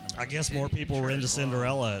 Didn't chart in I America. guess more people were into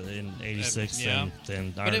Cinderella in '86 Yeah.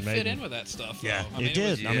 than But Iron it fit Maiden. in with that stuff. Yeah, though. I mean, it did.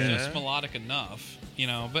 Was, I mean- it was just melodic enough,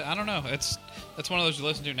 But I don't know. That's one of those you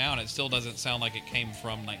listen to now, and it still doesn't sound like it came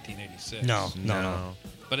from 1986. No.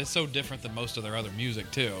 But it's so different than most of their other music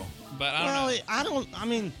too. But I don't Well, know. I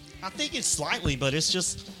mean, I think it's slightly, but it's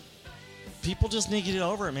just people just need to get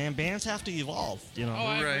over it, man. Bands have to evolve, Oh,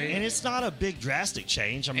 I agree. Right. And it's not a big drastic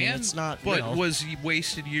change. I mean, And- it's not. But was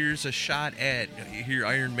Wasted Years a shot at here?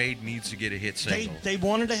 Iron Maiden needs to get a hit single. they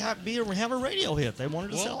wanted to have a radio hit. They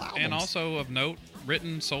wanted to sell Well, albums. and also of note,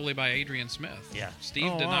 written solely by Adrian Smith. Yeah. Steve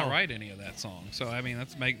Oh, did not wow. write any of that song. So I mean,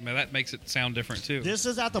 that makes it sound different too. this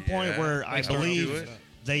is at the point Yeah, where I they started to do believe it.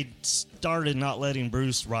 they started not letting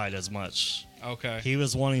Bruce write as much. Okay. He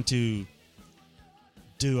was wanting to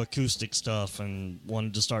do acoustic stuff and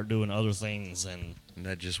wanted to start doing other things, and And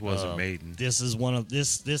that just wasn't Maiden. this is one of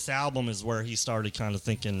this album is where he started kind of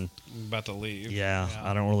thinking, About to leave. yeah.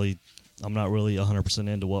 I'm not really 100%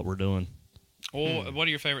 into what we're doing. Well, what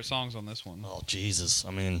are your favorite songs on this one? Oh Jesus,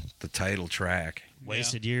 I mean, The title track.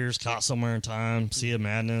 Wasted Years, Caught Somewhere in Time, Sea of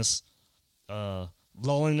Madness,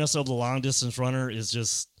 Loneliness of the Long Distance Runner is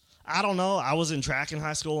just, I don't know. I was in track in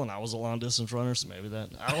high school and I was a long distance runner, so maybe that,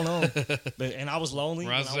 I don't know. And I was lonely.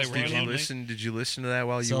 Well, I was when I was gonna say, were you running. lonely? Did you listen to that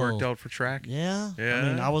while you So- worked out for track? Yeah. Yeah. I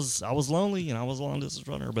mean, I was lonely and I was a long distance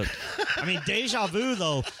runner, but I mean, Deja Vu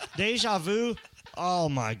though. Deja Vu. Oh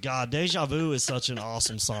my God, Deja Vu is such an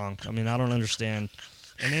awesome song. I mean, I don't understand.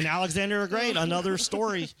 And then Alexander the Great, another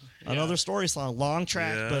story song, long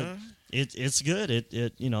track, Yeah. but it's good. It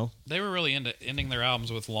They were really into ending their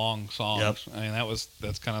albums with long songs. Yep. I mean,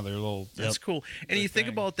 that's kind of their little. That's cool. And you think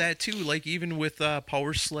thing. about that too, like even with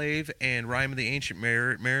Power Slave and Rhyme of the Ancient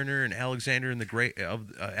Mariner and Alexander the Great,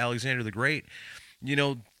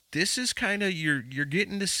 this is kind of you're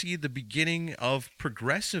getting to see the beginning of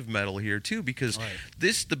progressive metal here too, because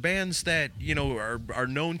the bands that are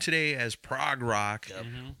known today as prog rock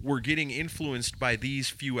were getting influenced by these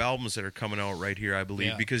few albums that are coming out right here, I believe,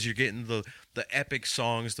 Yeah. because you're getting the epic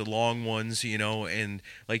songs, the long ones, and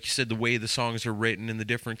like you said, the way the songs are written and the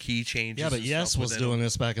different key changes. yeah. But and Yes stuff was within doing them.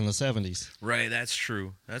 this back in the 70s. Right, that's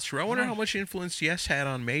true. I wonder how much influence Yes had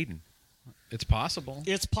on Maiden. It's possible.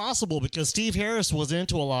 It's possible because Steve Harris was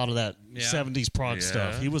into a lot of that Yeah. 70s prog Yeah.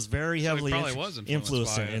 stuff. He was very heavily probably was influenced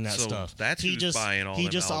influenced by it. in that So stuff. that's he who's just buying all he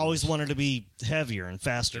them just always albums. wanted to be heavier and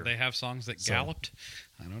faster. Did they have songs that So- galloped?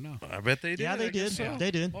 I don't know. I bet they did. Yeah, they I guess did. so.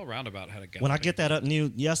 They did. Well, Roundabout had a gallop. When I get that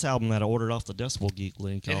new Yes album that I ordered off the Decibel Geek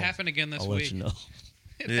link, It happened again this I'll week. let you know.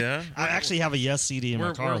 Yeah. I actually have a Yes CD in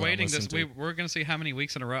my car. We're that I'm waiting this. listening to. We're going to see how many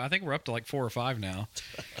weeks in a row. I think we're up to like 4 or 5 now.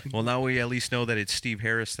 Well, now we at least know that it's Steve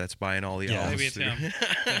Harris that's buying all the Yeah. albums Maybe it's him.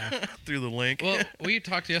 Yeah. through the link. Well, we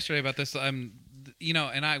talked yesterday about this. You know,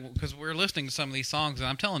 and because we're listening to some of these songs, and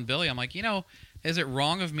I'm telling Billy, I'm like, you know, is it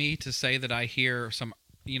wrong of me to say that I hear some,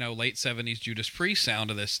 you know, late 70s Judas Priest sound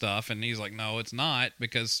to this stuff? And he's like, no, it's not,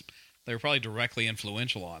 because they were probably directly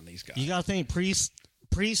influential on these guys. You got to think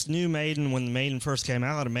Priest knew Maiden when Maiden first came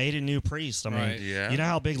out, and Maiden knew Priest. I mean, Right. Yeah. you know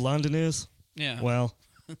how big London is? Yeah. Well,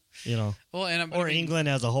 you know, Well, and or England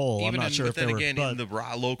as a whole. I'm even not in- sure but if then they were. again, But in the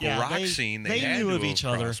local yeah, rock they- scene, they had knew to of have each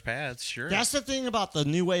other. crossed paths, sure. that's the thing about the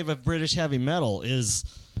new wave of British heavy metal is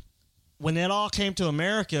when it all came to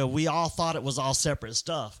America, we all thought it was all separate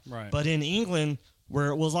stuff. Right. But in England, where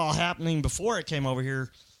it was all happening before it came over here,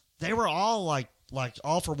 they were all like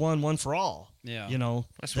all for one for all. Yeah. You know,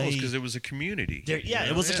 I suppose because it was a community. yeah,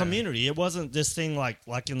 it was a community. It wasn't this thing like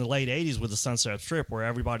in the late '80s with the Sunset Strip where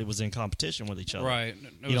everybody was in competition with each other. Right.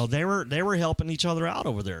 You know, they were helping each other out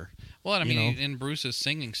over there. Well, I you mean, know? in Bruce's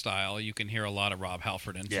singing style, you can hear a lot of Rob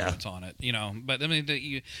Halford influence on it. You know, but I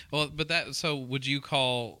mean, so would you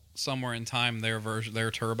call Somewhere in Time their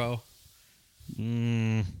Turbo?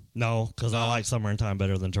 No, because I like Summer in Time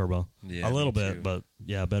better than Turbo. Yeah, a little me bit, too. but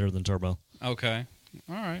yeah, better than Turbo. Okay.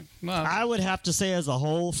 All right. Well, I would have to say, as a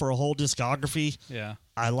whole, for a whole discography, yeah.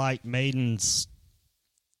 I like Maiden's.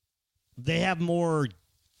 They have more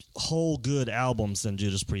whole good albums than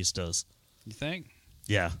Judas Priest does. You think?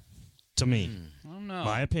 Yeah, to me, I don't know.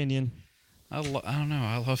 my opinion. I don't know.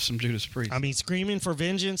 I love some Judas Priest. I mean, Screaming for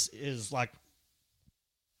Vengeance is like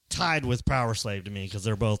tied with Power Slave to me because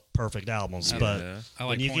they're both perfect albums. Yeah. But I like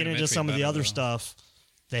when you Point get of into Entry some of the better, other though. stuff,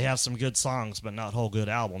 they have some good songs, but not whole good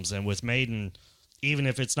albums. And with Maiden, even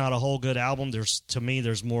if it's not a whole good album, there's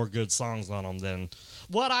more good songs on them than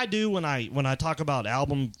what I do when I talk about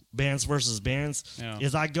album bands versus bands Yeah.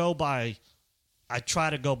 is I try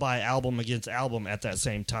to go by album against album at that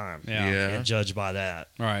same time. Yeah. Yeah. And judge by that.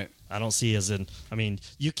 Right. I don't see as in. I mean,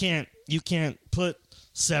 you can't put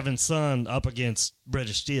Seventh Son up against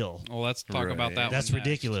British Steel. Well, let's talk Right. about that. That's one next.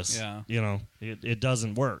 ridiculous. Yeah. You know, it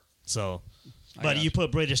doesn't work. So, I but got you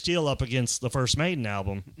put British Steel up against the first Maiden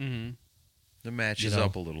album. Mm-hmm. It matches you know,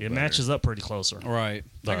 up a little It better. matches up pretty closer. Right.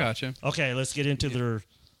 But- I got you. Okay, let's get into their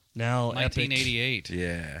now epic 1988.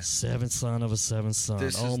 Yeah. Seventh Son of a Seventh Son.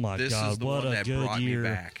 This Oh is- my this is God, the what one a that good brought me year!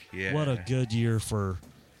 back. Yeah. What a good year for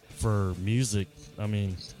music. I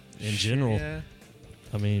mean, in general. Yeah.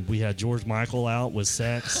 I mean, we had George Michael out with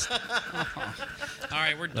Sex. All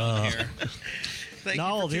right, we're done here. Thank you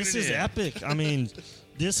No, for this tuning is in. epic. I mean,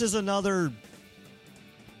 this is another.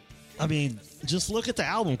 I mean, just look at the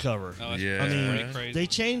album cover. Oh, it's Yeah. I mean, pretty crazy. they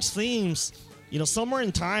changed themes. You know, Somewhere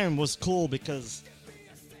in Time was cool because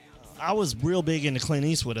I was real big into Clint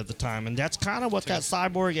Eastwood at the time, and that's kind of what that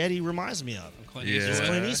Cyborg Eddie reminds me of. Clint Yeah. Eastwood. It's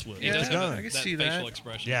Clint Eastwood. He Yeah, does have I can that see facial that.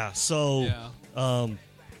 expression. Yeah. So, Yeah.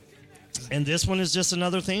 and this one is just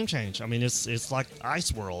another theme change. I mean, it's like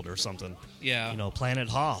Ice World or something. Yeah. You know, Planet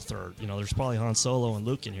Hoth, or there's probably Han Solo and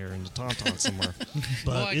Luke in here in the Tauntaun somewhere.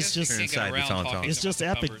 But Well, I it's guess you just can't Inside get the around Tauntaun. talking it's just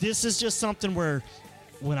about the epic. covers. This is just something where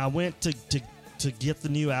when I went to get the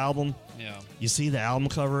new album, Yeah. you see the album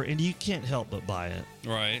cover and you can't help but buy it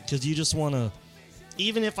Right. because you just want to.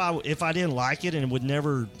 Even if I didn't like it and would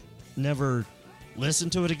never listen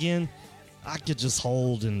to it again, I could just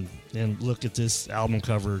hold and look at this album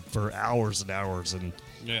cover for hours and hours, and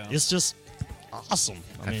Yeah. it's just awesome.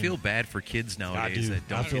 I mean, feel bad for kids I nowadays do. that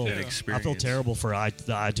don't I feel get that experience. I feel terrible for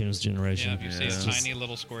the iTunes Yeah, generation. if you see Yeah. a It's tiny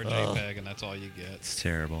little square JPEG and that's all you get. It's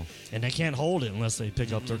terrible. And they can't hold it unless they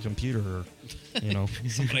pick up their computer, or,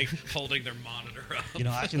 Somebody holding their monitor up.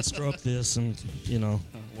 I can stroke this and,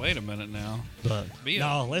 Wait a minute now. but Be a-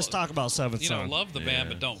 no, let's talk about Seventh Son. Love the band,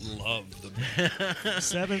 but don't love the band.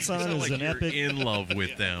 Seventh Son Sound is like an you're epic. in love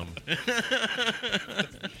with them.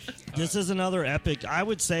 This is another epic. I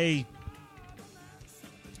would say,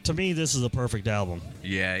 to me, this is a perfect album.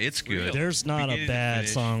 Yeah, it's good. There's not Beginning a to bad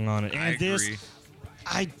finish. song on it. I And this, agree.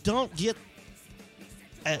 I don't get.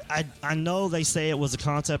 I know they say it was a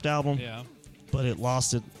concept album, Yeah. but it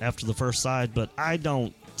lost it after the first side. But I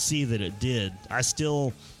don't see that it did. I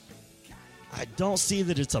don't see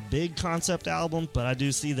that it's a big concept album, but I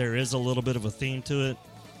do see there is a little bit of a theme to it.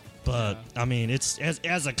 But I mean, it's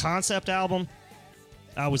as a concept album,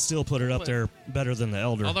 I would still put it up there better than the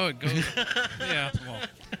Elder. Although it goes. Yeah. Well,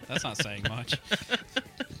 that's not saying much.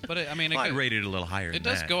 But it I'd rate it a little higher. It than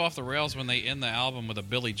does that. go off the rails when they end the album with a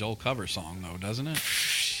Billy Joel cover song, though, doesn't it?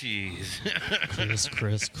 Jeez.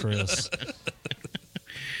 Chris.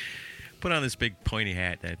 put on this big pointy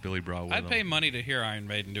hat that Billy brought with him. I'd pay money to hear Iron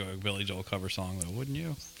Maiden do a Billy Joel cover song, though, wouldn't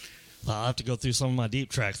you? I'll have to go through some of my deep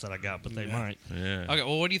tracks that I got, but they might. Yeah. Okay,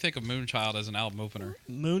 well, what do you think of Moonchild as an album opener?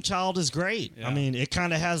 Moonchild is great. Yeah. I mean, it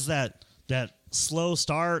kind of has that slow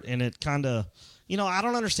start, and it kind of, I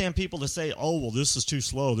don't understand people that say, "Oh, well, this is too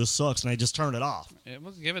slow. This sucks," and they just turn it off.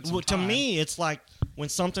 Give it some Well, to time. me, it's like when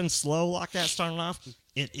something's slow like that starting off,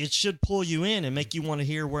 it should pull you in and make you want to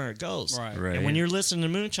hear where it goes. Right. Right. And when you're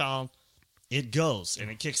listening to Moonchild, it goes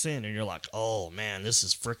and it kicks in, and you're like, "Oh man, this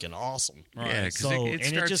is freaking awesome!" Right. Yeah, because So it and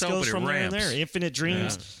starts it just out, goes but from it there and ramps. there. Infinite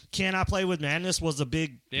Dreams, Can I Play with Madness was a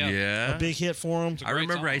big Yeah. a big hit for him. I great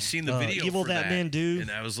remember I song. seen the video Evil for That Men Do.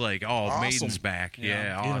 and I was like, "Oh, Awesome. Maiden's back!" Yeah,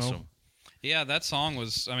 Yeah. awesome. Yeah, that song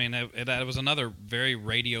was. I mean, it was another very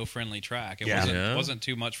radio-friendly track. It Yeah. wasn't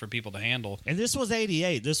too much for people to handle. And this was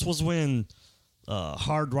 '88. This was when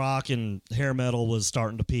hard rock and hair metal was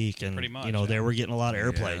starting to peak, and Pretty much, they yeah. were getting a lot of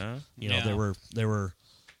airplay. Yeah. They were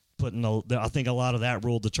putting. I think a lot of that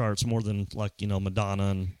ruled the charts more than Madonna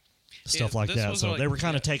and stuff Yeah, like this that. was So like- they were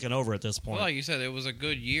kind yeah. of taking over at this point. Well, like you said, it was a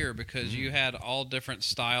good year because you had all different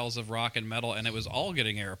styles of rock and metal, and it was all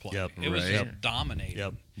getting airplay. Yep. It was Right. just dominating.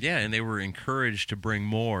 Yep. Yeah, and they were encouraged to bring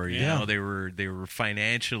more. You Yeah. know, they were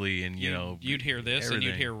financially and You'd hear this, and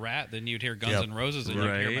you'd everything. hear Rat, then you'd hear Guns Yep. N' Roses, and you'd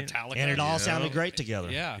hear Right. Metallica. And it all Yeah. sounded great together.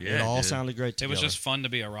 Yeah. Yeah, it it all did. sounded great It together. was just fun to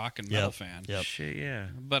be a rock and metal fan. Yep. Shit, yeah.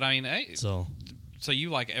 But I mean, hey, So so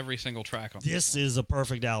you like every single track on this is a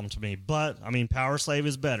perfect album to me. But I mean, Power Slave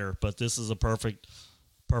is better, but this is a perfect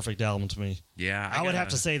album to me. Yeah, I would have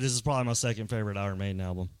to say this is probably my second favorite Iron Maiden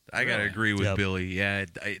album. I gotta Really? agree with Yep. Billy. Yeah,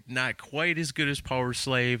 not quite as good as Power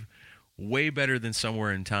Slave, way better than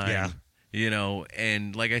Somewhere in Time. Yeah. You know,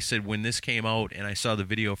 and like I said, when this came out and I saw the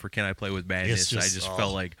video for Can I Play with Madness, just- I just oh.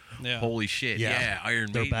 felt like, Yeah. holy shit, Yeah. yeah,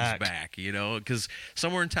 Iron They're Maiden's back. back. You know, because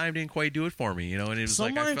Somewhere in Time didn't quite do it for me. You know, and it was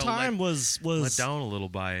Somewhere like I in felt Time was let down a little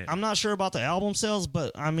by it. I'm not sure about the album sales,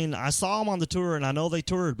 but I mean, I saw them on the tour, and I know they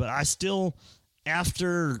toured, but I still,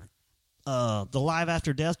 after the Live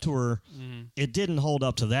After Death tour, it didn't hold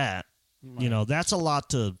up to that. You know, that's a lot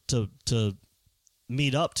to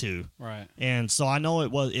meet up to, Right. and so I know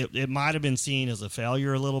it might have been seen as a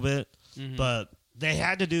failure a little bit, but they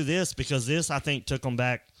had to do this because this, I think, took them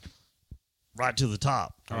back right to the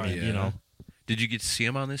top. I mean, Yeah. you know, Did you get to see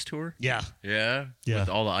him on this tour? yeah. Yeah, Yeah. with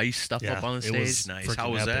all the ice stuff Yeah, up on the it was stage. Nice. freaking How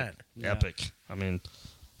was epic. that? Epic. I mean,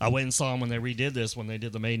 I went and saw them when they redid this, when they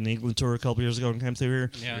did the Made in England tour a couple years ago and came through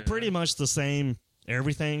here. Yeah. Pretty much the same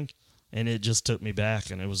everything, and it just took me back,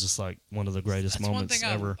 and it was just like one of the greatest That's one moments thing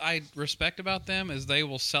ever. I respect about them is they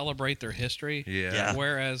will celebrate their history. Yeah. Yeah.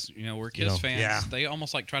 Whereas, we're Kiss fans, yeah. they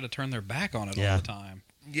almost like try to turn their back on it Yeah. all the time.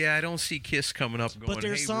 Yeah, I don't see Kiss coming up going,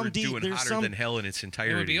 there's hey, some we're deep- doing there's Hotter some- Than Hell in its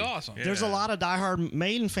entirety. be awesome. Yeah. There's a lot of diehard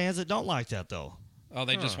Maiden fans that don't like that, though. Oh,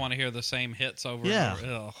 they just want to hear the same hits over Yeah. and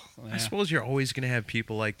over. Ugh, I suppose you're always going to have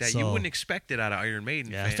people like that. You So- wouldn't expect it out of Iron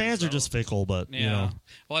Maiden Yeah, fans. fans are though. just fickle, but, Yeah. you know,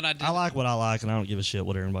 Well, and I did, I like what I like, and I don't give a shit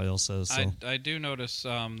what everybody else says. So. I do notice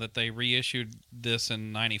that they reissued this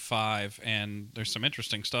in '95, and there's some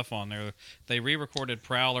interesting stuff on there. They re-recorded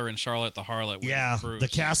Prowler and Charlotte the Harlot with Yeah, Bruce. the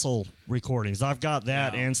Castle recordings. I've got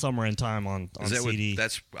that Yeah. and Somewhere in Time on Is that CD.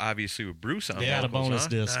 that's obviously with Bruce on They had a vocals, bonus huh?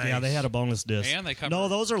 disc. Nice. Yeah, they had a bonus disc. And they covered- No,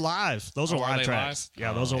 those are live. Those Oh, are are live they tracks. live?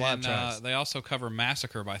 Yeah, those are live And tracks. they also cover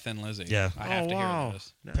Massacre by Thin Lizzy. Yeah. I have to wow. hear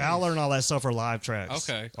this. Nice. Prowler and all that stuff are live tracks.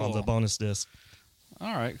 Okay, On the cool. bonus disc.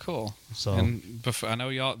 All right, cool. So And I know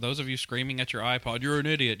y'all, those of you screaming at your iPod, you're an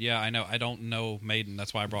idiot. Yeah, I know. I don't know Maiden.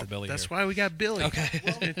 That's why I brought Billy That's here. why we got Billy. Okay. He's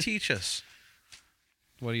going to teach us.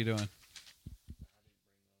 What are you doing?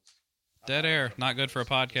 Dead air. Not good for a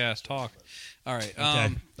podcast. Talk. All right.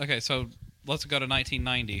 Okay, so let's go to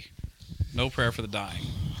 1990. No Prayer for the Dying.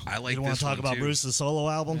 I like you want this to talk one, about too. Bruce's solo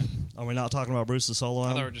album? Are we not talking about Bruce's solo I thought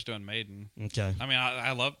we were album? just doing Maiden. Okay. I mean,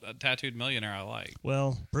 I love Tattooed Millionaire. I like.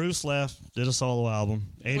 Well, Bruce left, did a solo album.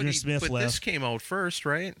 Adrian Smith but left. this came out first,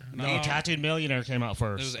 right? No. Tattooed Millionaire came out It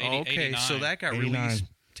first. was 80, Okay, 89. so that got 89. released.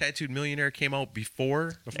 Tattooed Millionaire came out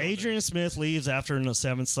before. Adrian Smith leaves after The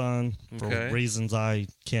Seventh Son for Okay. reasons I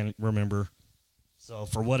can't remember. So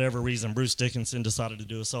for whatever reason, Bruce Dickinson decided to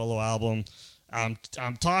do a solo album. I'm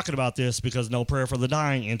talking about this because No Prayer for the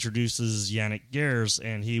Dying introduces Yannick Gers,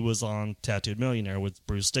 and he was on Tattooed Millionaire with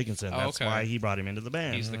Bruce Dickinson. Oh, That's okay. why he brought him into the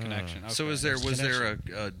band. He's the connection. So Okay. was there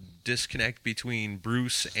a disconnect between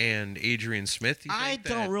Bruce and Adrian Smith? You I think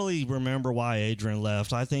don't that- really remember why Adrian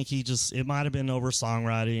left. I think it might have been over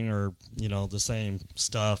songwriting or, the same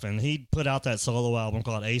stuff. And he put out that solo album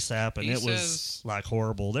called ASAP, and He it was says- like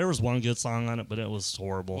horrible. There was one good song on it, but it was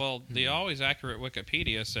horrible. Well, the always accurate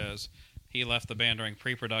Wikipedia says he left the band during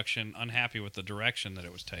pre-production, unhappy with the direction that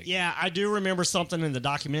it was taking. Yeah, I do remember something in the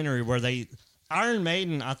documentary where Iron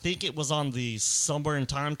Maiden, I think it was on the Somewhere in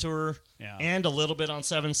Time tour, and a little bit on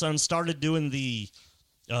Seven Sons, started doing the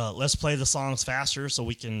let's play the songs faster so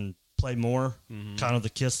we can play more, kind of the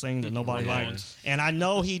Kiss thing that nobody liked. And I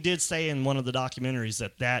know he did say in one of the documentaries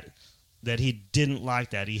that he didn't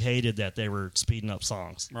like that. He hated that they were speeding up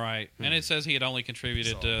songs. Right. And it says he had only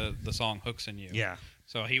contributed to the song Hooks in You. Yeah.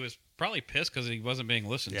 So he was probably pissed because he wasn't being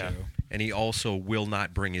listened to. And he also will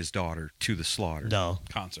not bring his daughter to the slaughter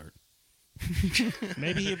concert.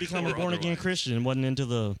 Maybe he'd become a born-again Christian and wasn't into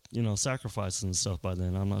the, sacrifice and stuff by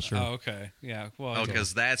then. I'm not sure. Oh, okay. Yeah. Well,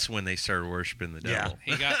 because that's when they started worshiping the devil.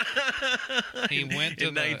 He went to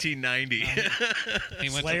in 1990.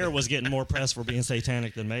 Slayer was getting more press for being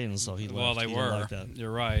satanic than Maiden, so he left. Well, they were. Like that.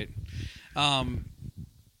 You're right. And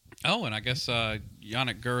I guess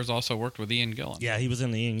Yannick Gers also worked with Ian Gillan. Yeah, he was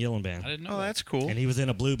in the Ian Gillan band. I didn't know. Oh, that's cool. And he was in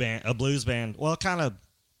a blues band. Well, kind of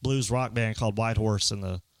blues rock band called White Horse in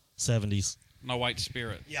the 70s. No, White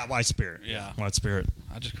Spirit. Yeah, White Spirit. Yeah. White Spirit.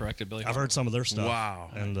 I just corrected Billy. I've heard some of their stuff.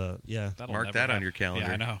 Wow. And Mark that on your calendar.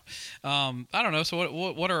 Yeah, I know. I don't know. So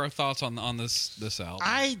what are our thoughts on this album?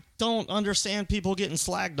 I don't understand people getting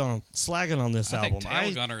slagging on this album. Think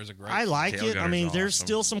Tail Gunner is a great. I like Tail it. I mean, Gunner's there's awesome.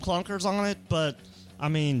 still some clunkers on it, but I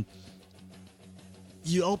mean,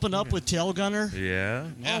 you open up with Tail Gunner. Yeah.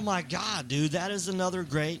 Oh my God, dude, that is another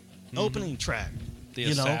great opening track. The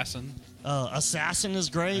Assassin. Assassin is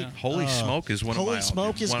great. Yeah. Holy Smoke is one of my Holy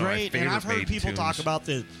Smoke is one of my great, and I've favorite heard people Maiden talk tunes. about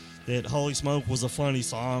that Holy Smoke was a funny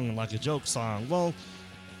song and like a joke song. Well,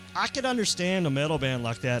 I could understand a metal band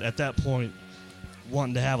like that at that point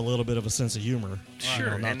wanting to have a little bit of a sense of humor.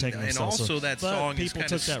 Sure, not taking and themselves so- also that but song is people kind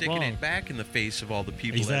took of that sticking wrong. it back in the face of all the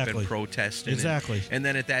people that have Exactly. been protesting. Exactly. And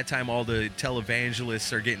then at that time, all the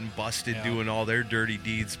televangelists are getting busted doing all their dirty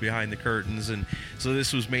deeds behind the curtains, and so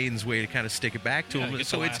this was Maiden's way to kind of stick it back to them. get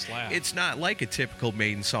So the it's last laugh. it's not like a typical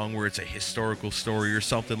Maiden song where it's a historical story or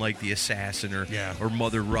something like The Assassin or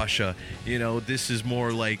Mother Russia. This is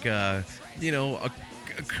more like a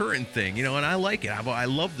current thing, and I like it. I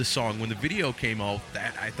love the song. When the video came out,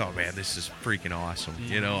 that I thought, man, this is freaking awesome.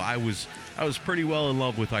 I was pretty well in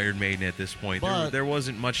love with Iron Maiden at this point. But There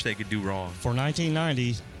wasn't much they could do wrong. For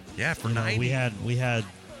 1990, Yeah, for 90. we had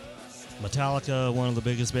Metallica, one of the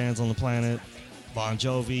biggest bands on the planet, Bon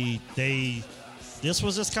Jovi. This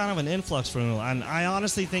was just kind of an influx for them, and I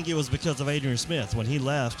honestly think it was because of Adrian Smith. When he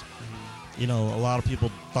left, a lot of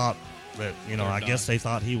people thought that, I guess they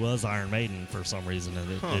thought he was Iron Maiden for some reason,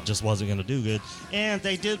 and it just wasn't going to do good. And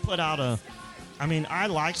they did put out I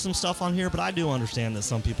like some stuff on here, but I do understand that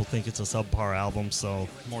some people think it's a subpar album, so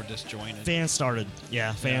More disjointed. fans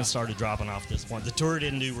started dropping off this point. The tour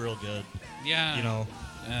didn't do real good, Yeah.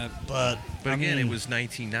 but again, it was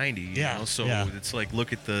 1990, so yeah. it's like,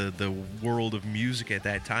 look at the world of music at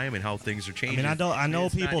that time and how things are changing. I know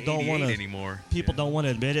It's people not don't want 88 to anymore. People don't want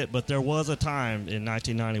to admit it, but there was a time in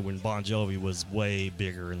 1990 when Bon Jovi was way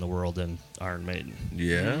bigger in the world than Iron Maiden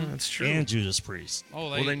Yeah, that's true. and Judas Priest. Oh,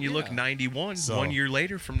 Well, then you look 91, So- 1 year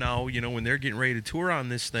later from now, when they're getting ready to tour on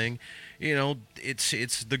this thing, it's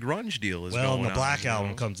the grunge deal is Well, going and the Black on,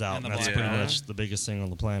 Album comes out, And and the that's Black pretty Album. much the biggest thing on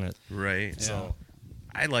the planet. Right. So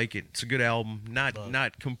I like it. It's a good album.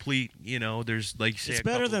 Not complete, there's like you say it's a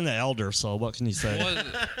better couple- than The Elder, so what can you say?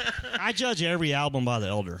 I judge every album by The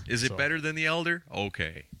Elder. Is it so. better than The Elder?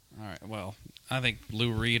 Okay. All right. Well, I think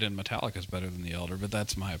Lou Reed and Metallica is better than The Elder, but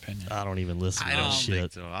that's my opinion. I don't even listen to I that don't shit.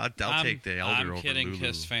 think so. I'll take The Elder I'm over kidding, Lulu.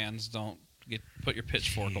 Kiss fans. Don't put your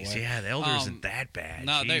pitchfork Jeez, away. yeah, The Elder isn't that bad.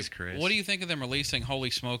 No, Jeez, Chris. what do you think of them releasing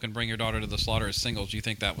Holy Smoke and Bring Your Daughter to the Slaughter as singles? Do you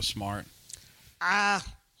think that was smart?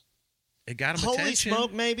 It got him Holy attention.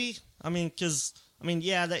 Smoke, maybe.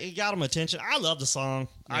 It got them attention. I love the song.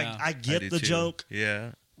 Yeah. I I get do the too. joke,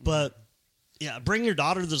 Yeah. but yeah, Bring Your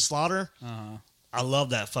Daughter to the Slaughter. Uh-huh. I love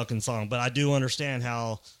that fucking song, but I do understand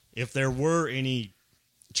how if there were any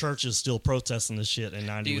churches still protesting this shit in Do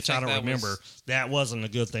 '90, you which I think don't that remember, was- that wasn't a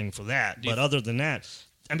good thing for that. Do you But other than that,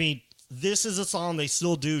 this is a song they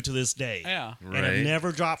still do to this day. Yeah. And Right. it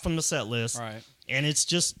never dropped from the set list. Right. And it's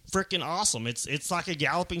just freaking awesome. It's like a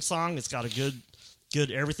galloping song. It's got a good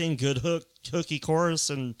everything, good hooky chorus,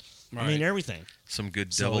 and Right. everything. Some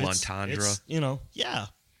good So double it's- entendre. it's, yeah.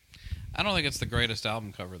 I don't think it's the greatest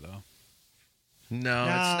album cover, though. No, No.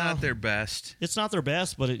 it's not their best. It's not their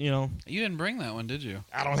best, but You didn't bring that one, did you?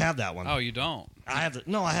 I don't have that one. Oh, you don't? I have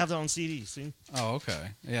that on CD. See, Oh, okay.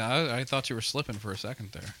 Yeah, I thought you were slipping for a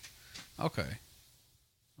second there. Okay.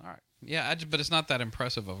 All right. Yeah, but it's not that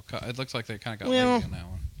impressive of a cut. It looks like they kind of got Well, lazy on that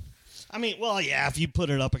one. if you put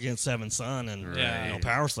it up against Seven Son and Yeah.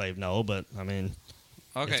 Power Slave, no, but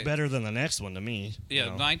Okay. It's better than the next one to me. Yeah, you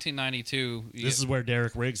know. 1992. This is where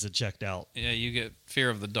Derek Riggs had checked out. Yeah, you get Fear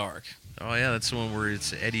of the Dark. Oh yeah, that's the one where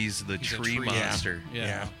it's Eddie's the He's a tree tree. monster.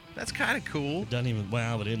 Yeah. That's kind of cool. It doesn't even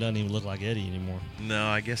but it doesn't even look like Eddie anymore. No,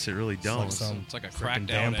 I guess it really don't. like some It's like a freaking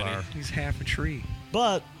cracked out vampire. Eddie. He's half a tree.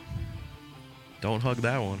 But Don't hug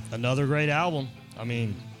that one. another great album. I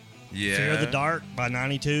mean, Yeah. Fear of the Dark by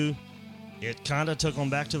 92. It kind of took them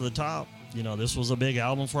back to the top. You know, this was a big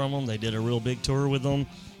album from them. They did a real big tour with them.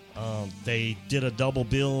 They did a double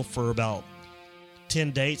bill for about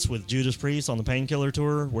 10 dates with Judas Priest on the Painkiller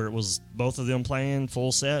tour, where it was both of them playing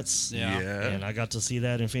full sets. Yeah. And I got to see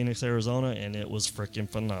that in Phoenix, Arizona, and it was freaking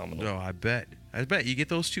phenomenal. Oh, I bet. You get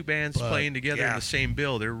those two bands But, playing together in yeah. the same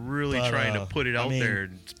bill. They're really But, trying to put it I out mean, there.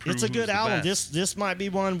 And prove It's a who's good the album. best. This might be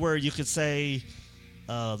one where you could say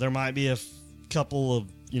there might be a couple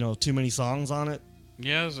of too many songs on it.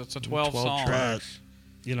 Yes, it's a 12 song. tracks.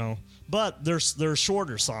 But there's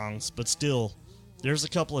shorter songs, but still there's a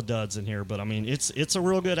couple of duds in here. But I mean, it's a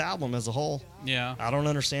real good album as a whole. Yeah. I don't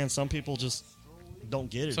understand. Some people just don't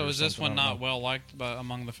get it. So or is this something. one I don't not know. well liked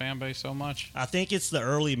among the fan base so much? I think it's the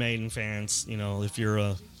early Maiden fans. If you're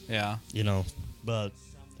a Yeah. but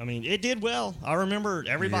I mean, it did well. I remember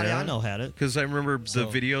everybody Yeah. I know had it. Because I remember So-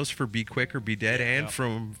 the videos for Be Quick or Be Dead Yeah.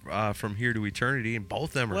 and from Here to Eternity, and both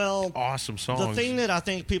of them are Well, awesome songs. The thing that I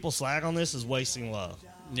think people slag on this is Wasting Love.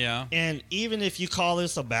 Yeah. And even if you call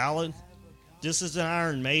this a ballad, this is an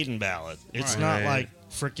Iron Maiden ballad. It's Right. not Right. like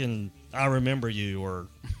freaking I Remember You or,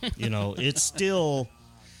 it's still,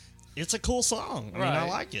 it's a cool song. I mean, I Right.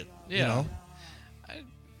 like it. Yeah.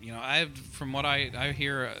 From what I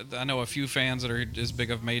hear, I know a few fans that are as big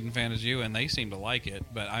of Maiden fan as you, and they seem to like it.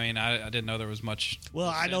 But I mean, I didn't know there was much. Well,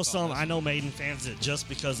 I know I know Maiden fans that just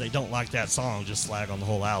because they don't like that song just slag on the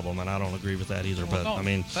whole album, and I don't agree with that either. Well, but no, I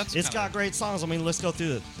mean, that's it's kinda- got great songs. I mean, let's go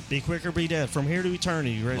through it. Be Quick or Be Dead, From Here to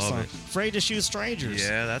Eternity, great Love song. it. Afraid to Shoot Strangers,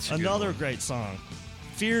 Yeah, that's a good another one. great song.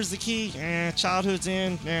 Fear's the Key, Childhood's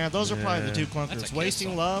End, those are probably the two That's a clunkers. Kiss Wasting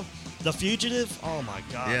song. Love, The Fugitive, oh my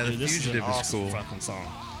god, Yeah, The dude, this Fugitive is is an awesome cool. fucking song.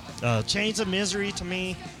 Chains of Misery, to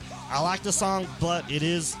me, I like the song, but it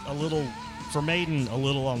is a little, for Maiden, a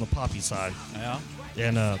little on the poppy side. Yeah.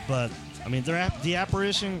 And but I mean, the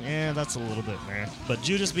Apparition, that's a little bit, man. But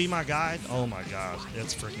Judas Be My Guide, oh my god,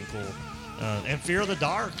 it's freaking cool. And Fear of the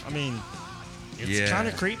Dark, I mean, it's Yeah. kind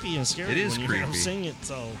of creepy and scary It is when you hear them creepy. sing it.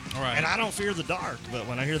 So, Right. and I don't fear the dark, but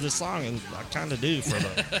when I hear this song, and I kind of do for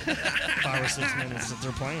the 5 or 6 minutes that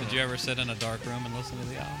they're playing. Did you ever sit in a dark room and listen to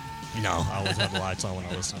the album? No, I always have the lights on when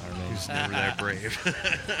I listen to Iron Maiden. He's never that brave.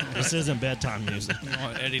 This isn't bedtime music. You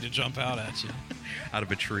want Eddie to jump out at you. Out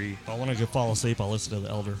of a tree. If I want to go fall asleep, I'll listen to the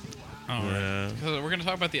Elder. All right. Yeah. 'Cause we're going to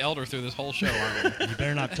talk about the Elder through this whole show, aren't we? You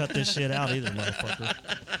better not cut this shit out either,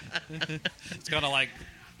 motherfucker. It's kind of like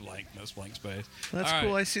no blank space. That's All right.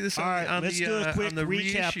 cool. I see this All right, on let's the do a quick on the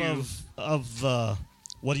recap reissue. of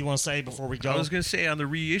what do you want to say before we go? I was gonna say on the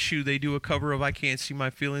reissue they do a cover of "I Can't See My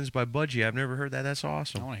Feelings" by Budgie. I've never heard that. That's I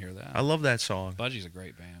awesome. want to hear that. I love that song. Budgie's a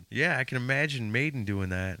great band. Yeah, I can imagine Maiden doing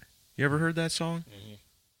that. You ever heard that song?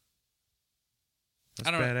 That's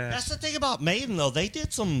I don't know. badass. That's the thing about Maiden, though. They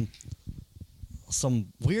did some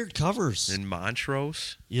weird covers, And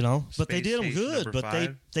Montrose. but they Space did them Station good. number But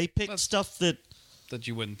 5. they picked That's- stuff that That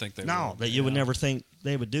you wouldn't think they would. that you would never think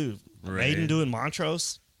they would do. Right. Maiden doing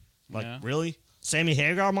Montrose, Yeah. really? Sammy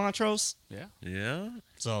Hagar Montrose. Yeah. Yeah.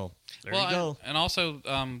 So there Well, you go. and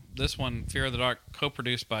also this one, Fear of the Dark,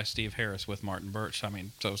 co-produced by Steve Harris with Martin Birch. I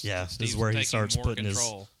mean, so Yeah, Steve's this is where he taking starts more putting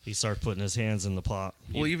control. his hands in the pot.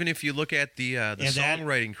 Well, even if you look at the And that-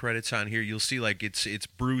 songwriting credits on here, you'll see like it's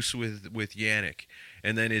Bruce with Yannick,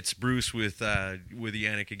 and then it's Bruce with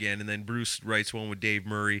Yannick again, and then Bruce writes one with Dave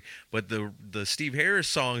Murray. But the Steve Harris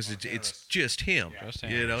songs, it's just him. Just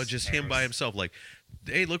You know, Harris. just him by himself. Like,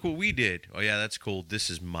 hey, look what we did. Oh yeah, that's cool. This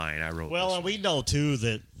is mine. I wrote. Well, this. and we know too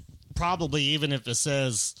that probably even if it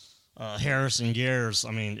says Harrison Gears, I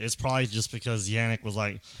mean, it's probably just because Yannick was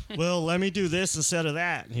like, "Well, let me do this instead of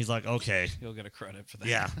that," and he's like, "Okay." You'll get a credit for that.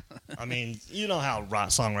 Yeah, I mean, you know how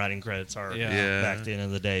songwriting credits are Yeah. back then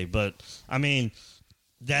in the day, but I mean,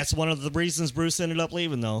 that's one of the reasons Bruce ended up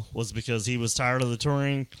leaving, though, was because he was tired of the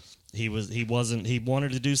touring. He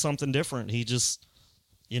wanted to do something different. He just,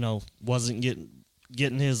 wasn't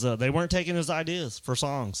getting his. They weren't taking his ideas for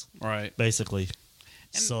songs, Right. basically.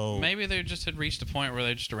 And So maybe they just had reached a point where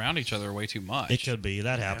they're just around each other way too much. it could be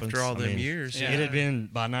that happens after all I them mean, years, Yeah. It had been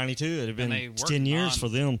by '92. It had And been they worked 10 years for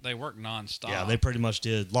them. They work nonstop. Yeah, they pretty much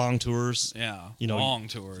did long tours, Yeah. know, long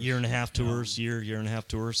tours. year and a half tours, year and a half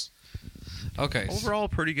tours. Okay. overall, a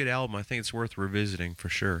pretty good album. I think it's worth revisiting for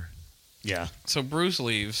sure. Yeah, So Bruce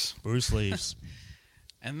leaves. Bruce leaves.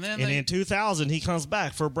 And then in 2000, he comes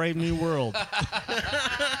back for Brave New World.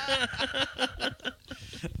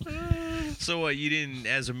 So what? You didn't,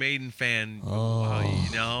 as a Maiden fan,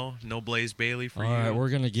 no Blaze Bayley for All you? right, we're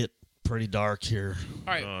going to get pretty dark here.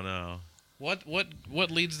 all right. Oh, no. What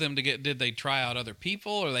leads them to get? Did they try out other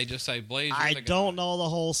people, or they just say Blaze? I don't know the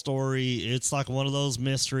whole story. It's like one of those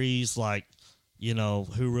mysteries, like,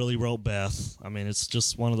 who really wrote Beth. I mean, it's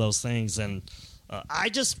just one of those things. And I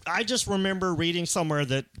just remember reading somewhere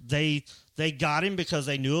that they got him because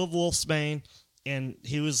they knew of Wolfsbane, and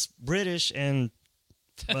he was British.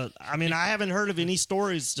 But I mean, I haven't heard of any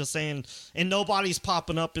stories just saying, and nobody's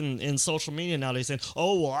popping up in social media nowadays saying,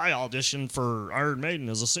 "Oh, well, I auditioned for Iron Maiden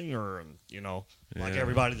as a singer," and like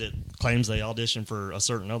everybody that claims they auditioned for a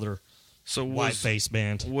certain other white-faced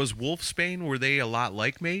band. Was Wolfsbane, were they a lot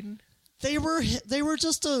like Maiden? They were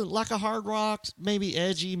just like a hard rock, maybe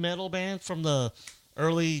edgy metal band from the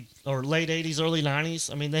early or late 80s, early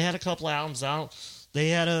 90s. I mean, they had a couple albums out. They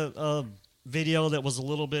had a video that was a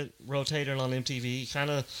little bit rotated on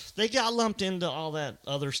MTV. They got lumped into all that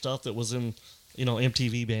other stuff that was in,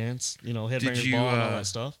 MTV bands, Headbangers Ball and all that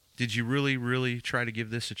stuff. Did you really, really try to give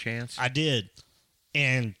this a chance? I did.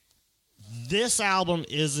 And this album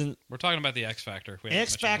isn't. We're talking about the X Factor.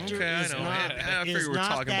 X Factor Okay, is I know. not, I is figured we're not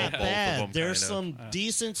talking that about both of bad. them, There's kind of. some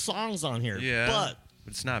decent songs on here. Yeah. But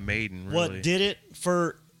It's not Maiden, really. what did it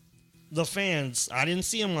for the fans, I didn't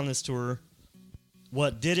see him on this tour.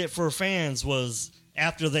 What did it for fans was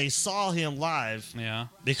after they saw him live. Yeah.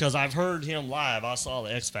 Because I've heard him live. I saw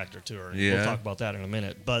the X Factor tour. Yeah. We'll talk about that in a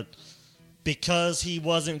minute. But because he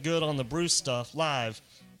wasn't good on the Bruce stuff live,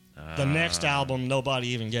 the next album nobody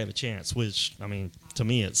even gave a chance. Which, I mean, to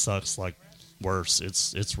me it sucks like worse.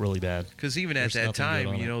 It's really bad. Because even at There's that nothing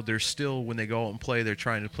good time, on it. they're still, when they go out and play, they're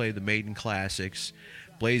trying to play the Maiden classics.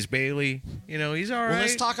 Blaze Bayley, he's all right. Well,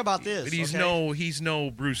 let's talk about this. But he's okay? no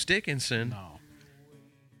Bruce Dickinson. No.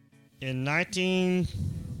 In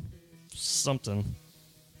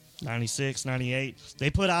 96, 98, they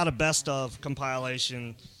put out a best of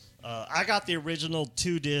compilation. I got the original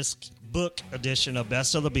 2-disc book edition of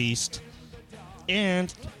Best of the Beast.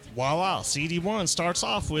 And voila, CD1 starts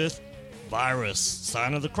off with Virus,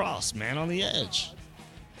 Sign of the Cross, Man on the Edge.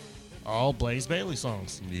 All Blaze Bayley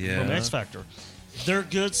songs from X Factor. They're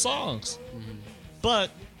good songs.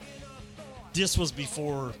 But this was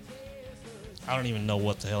before, I don't even know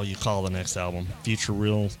what the hell you call the next album. Future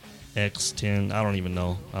Real X10. I don't even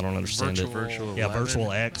know. I don't understand Virtual it. Yeah, 11?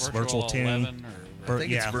 Virtual X, Virtual 10. 11 I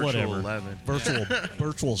think it's Virtual whatever. 11.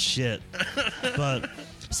 Virtual shit. But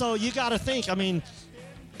so you got to think. I mean,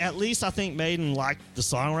 at least I think Maiden liked the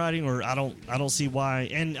songwriting, or I don't see why.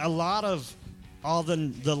 And a lot of all the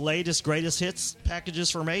latest greatest hits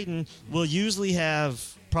packages for Maiden will usually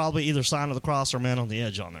have probably either Sign of the Cross or Man on the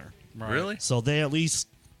Edge on there. Right. Really? So they at least.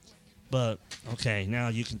 But okay, now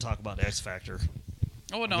you can talk about X Factor.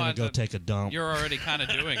 Oh no! I'm gonna go take a dump. You're already kind of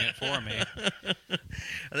doing it for me.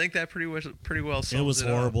 I think that pretty well sums It was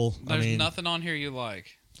horrible. There's I mean, nothing on here you like.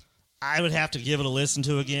 I would have to give it a listen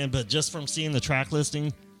to again, but just from seeing the track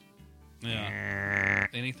listing. Yeah.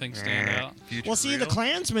 Anything stand out? Future Well, see, Real? the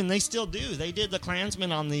Klansmen, they still do. They did the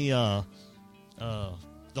Klansmen on the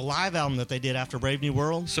live album that they did after Brave New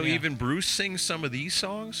World. So Yeah. even Bruce sings some of these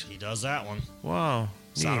songs? He does that one. Wow.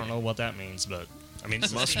 So I Neat. don't know what that means, but I mean,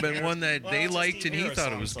 it's a Must have Steve been one that Harris- they it's a liked Steve and he Harris thought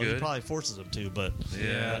it song, was so good. He probably forces them to, but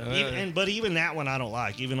Yeah. but even that one I don't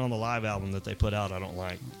like. Even on the live album that they put out, I don't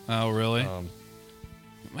like. Oh really? Um,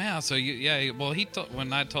 Yeah. So well,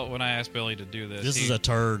 when I asked Billy to do this, this is a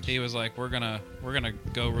turd. He was like, "We're gonna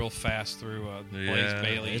go real fast through Blaze Yeah,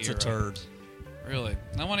 Bayley." It's era." a turd. Really,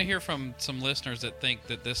 I want to hear from some listeners that think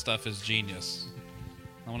that this stuff is genius.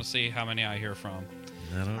 I want to see how many I hear from.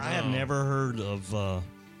 I don't know. I have never heard of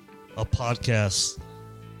a podcast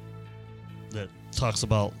that talks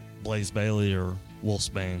about Blaze Bayley or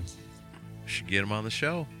Wolfsbane. Should get him on the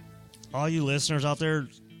show. All you listeners out there,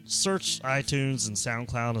 search iTunes and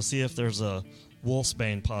SoundCloud and see if there's a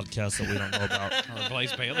Wolfsbane podcast that we don't know about. Or a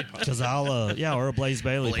Blaze Bayley podcast. Because or a Blaze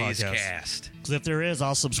Bayley Blaze podcast. Cast. Because if there is,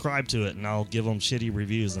 I'll subscribe to it and I'll give them shitty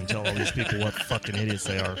reviews and tell all these people what fucking idiots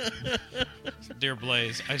they are. Dear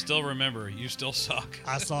Blaze, I still remember. You still suck.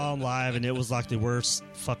 I saw him live and it was like the worst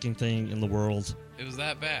fucking thing in the world. It was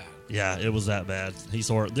that bad. Yeah, it was that bad.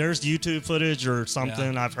 There's YouTube footage or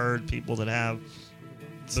something. I've heard people that have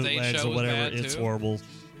Stage bootlegs show or was whatever. bad, It's too? horrible.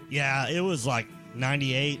 Yeah, it was like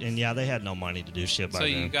 98, and yeah, they had no money to do shit by So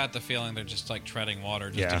then. you got the feeling they're just like treading water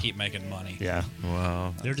just to keep making money. Yeah.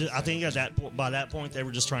 Wow. They're just, I think at that by that point they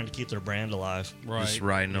were just trying to keep their brand alive. Right. Just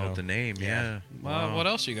riding You out know. the name. Yeah. Well, what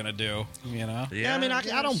else are you gonna do? You know. Yeah, I mean, I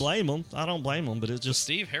don't guess. blame them. I don't blame them, but it just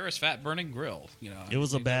Steve Harris Fat Burning Grill. You know. it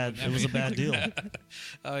was a bad deal.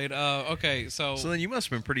 Okay, so So then you must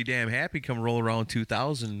have been pretty damn happy come roll around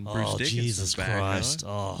 2000. Bruce Oh, Dickinson's Jesus back, huh? Christ!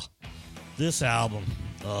 Oh, this album.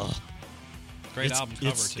 great album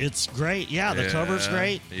cover too. It's great. Yeah, the cover's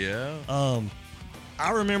great. Yeah.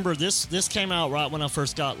 I remember this came out right when I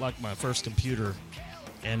first got like my first computer,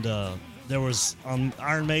 and there was on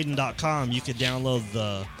IronMaiden.com you could download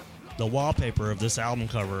the wallpaper of this album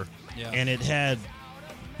cover, Yeah. and it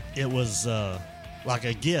was like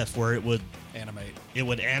a GIF where it would Animate.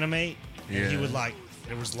 animate, and he Yeah. would like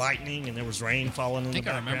there was lightning and there was rain falling in I think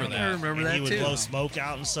the I background. remember that. I remember and that he would too. blow smoke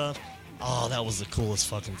out and stuff. Oh, that was the coolest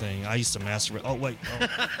fucking thing. I used to masturbate. Oh, wait. Oh,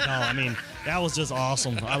 no, I mean, that was just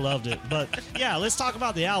awesome. I loved it. But, yeah, let's talk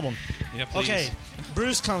about the album. Yeah, please. Okay,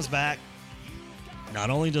 Bruce comes back. Not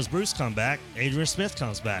only does Bruce come back, Adrian Smith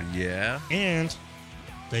comes back. Yeah. And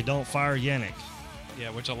they don't fire Yannick. Yeah,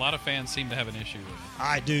 which a lot of fans seem to have an issue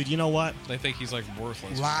with. Dude, you know what? They think he's like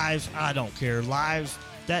worthless. Live, I don't care. Live,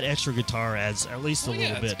 that extra guitar adds at least a Well, yeah,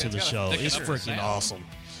 little bit it's to the gotta show. thicken It's up the freaking sound. awesome.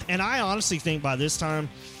 And I honestly think by this time,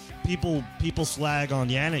 people slag on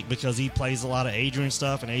Yannick because he plays a lot of Adrian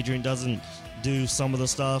stuff, and Adrian doesn't do some of the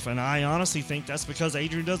stuff. And I honestly think that's because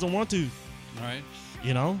Adrian doesn't want to. Right?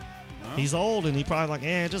 You know, Well. he's old, and he probably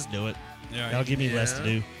like, just do it. Yeah. That'll give me less to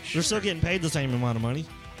do. They're still getting paid the same amount of money.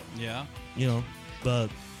 Yeah. You know, but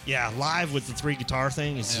yeah, live with the 3 guitar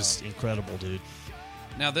thing is Yeah. just incredible, dude.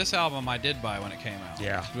 Now this album I did buy when it came out.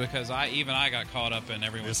 Yeah. Because I got caught up in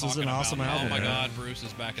everyone This is talking an awesome about, album. oh my Yeah. God, Bruce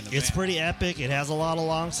is back in the It's band. pretty epic. It has a lot of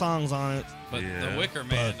long songs on it. But Yeah. the Wicker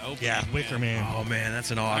Man But, opening. yeah, Wicker Man. Oh man,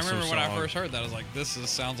 that's an I awesome remember when I song. first heard that, I was like,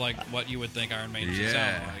 sounds like what you would think Iron Maiden should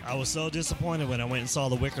Yeah. sound like. I was so disappointed when I went and saw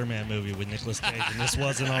the Wicker Man movie with Nicolas Cage, and this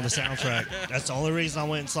wasn't on the soundtrack. That's the only reason I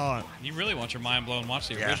went and saw it. You really want your mind blown, watch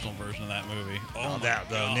the Yeah. original version of that movie. Oh, my That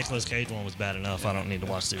the God. Nicolas Cage one was bad enough. I don't need to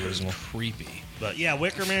watch the original. Creepy. But yeah,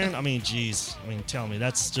 Wicker Man. I mean, geez. I mean, tell me,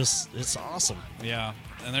 it's awesome. Yeah.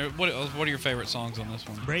 And what are your favorite songs on this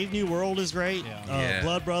one? Brave New World is great. Yeah. Yeah.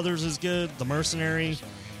 Blood Brothers is good. The Mercenary.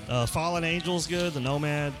 Fallen Angel's good. The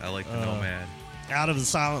Nomad. I like the Nomad. Out of the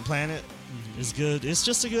Silent Planet is good. It's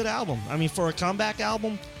just a good album. I mean, for a comeback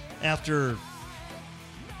album, after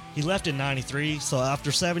he left in '93, so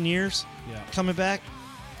after 7 years, Yeah. coming back,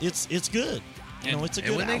 it's good. You know, it's a And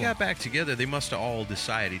good when album. they got back together, they must have all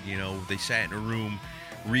decided, they sat in a room,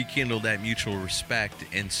 rekindled that mutual respect,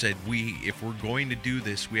 and said, if we're going to do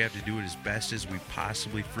this, we have to do it as best as we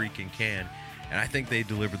possibly freaking can. And I think they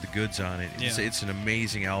delivered the goods on it. Yeah. It's an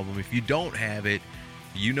amazing album. If you don't have it,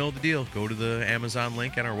 you know the deal. Go to the Amazon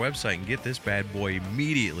link on our website and get this bad boy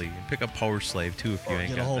immediately. And pick up Power Slave, too, if you ain't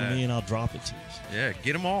Get a got hold that. of me and I'll drop it to you. Yeah,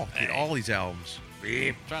 get them all. Get all these albums.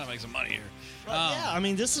 I'm trying to make some money here. But yeah, I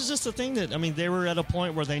mean, this is just a thing that they were at a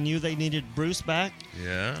point where they knew they needed Bruce back,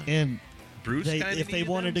 Yeah. and Bruce kinda if they needed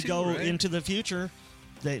wanted them to too, go right? into the future,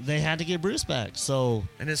 they had to get Bruce back. So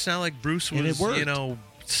And it's not like Bruce And it was, worked. hitting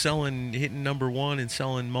 #1 and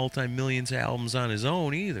selling multi-millions of albums on his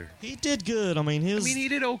own either. he did good. I mean, he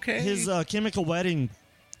did okay. His Chemical Wedding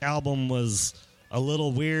album was a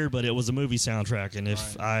little weird, but it was a movie soundtrack. And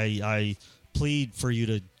if I plead for you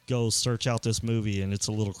to go search out this movie, and it's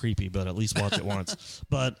a little creepy, but at least watch it once.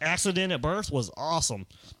 But Accident at Birth was awesome,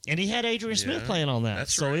 and he had Adrian Smith Yeah, playing on that.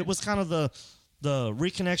 that's So right. it was kind of the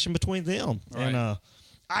reconnection between them. Right. And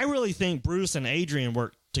I really think Bruce and Adrian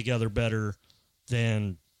worked together better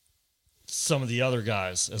than some of the other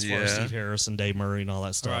guys, as far as Yeah. Steve Harris and Dave Murray and all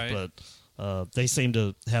that stuff. Right. But they seem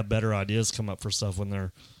to have better ideas come up for stuff when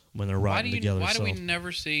they're writing together. Why do we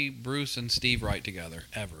never see Bruce and Steve write together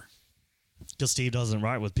ever? Because Steve doesn't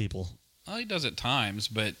write with people. Well, he does at times,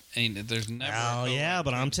 but there's never. Oh yeah,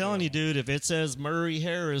 but I'm telling you, dude, if it says Murray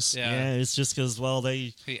Harris, Yeah. it's just because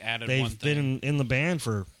he added one they've thing. been in the band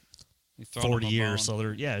for He's throwing 40 him a years,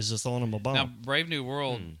 bone. so it's just throwing them a bone. Now, Brave New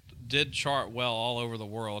World did chart well all over the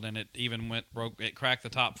world, and it even it cracked the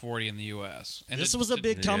top 40 in the U.S. And this it- was a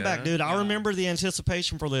big comeback, Yeah. dude. I Yeah. remember the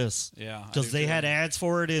anticipation for this. Yeah, I Because do they too. had ads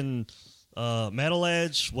for it in Metal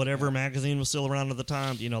Edge, whatever magazine was still around at the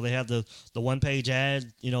time. They had the one-page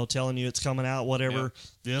ad, telling you it's coming out, whatever.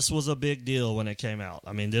 This was a big deal when it came out.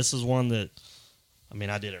 I mean, this is one that,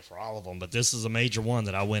 I did it for all of them, but this is a major one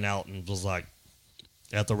that I went out and was like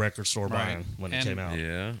at the record store Right. buying when it And- came out.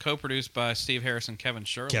 Yeah. co-produced by Steve Harris and Kevin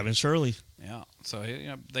Shirley. Kevin Shirley. Yeah, so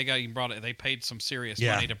they brought it. They paid some serious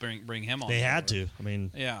Yeah. money to bring him on. They had board. to.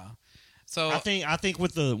 Yeah. So I think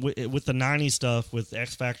with the '90s stuff, with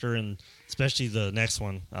X Factor and especially the next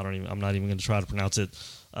one, I'm not even going to try to pronounce it.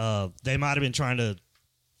 They might have been trying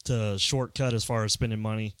to shortcut as far as spending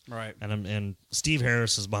money, right? And Steve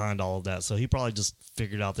Harris is behind all of that, so he probably just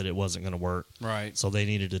figured out that it wasn't going to work, right? So they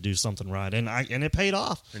needed to do something right, and it paid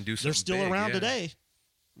off. And do They're something still big, around yeah. today,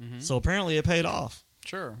 Mm-hmm. so apparently it paid off.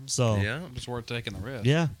 Sure. So Yeah. It's worth taking the risk.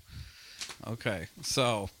 yeah. Okay,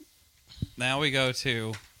 so now we go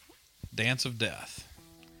to Dance of Death.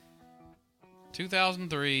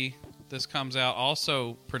 2003, this comes out,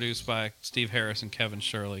 also produced by Steve Harris and Kevin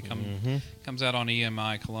Shirley. Comes out on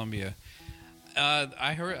EMI Columbia.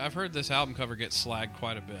 I've heard this album cover get slagged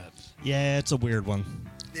quite a bit. Yeah, it's a weird one.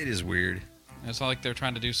 It is weird. It's like they're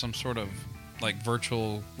trying to do some sort of like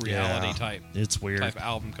virtual reality Yeah, type it's weird.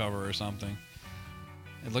 album cover or something.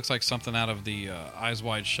 It looks like something out of the Eyes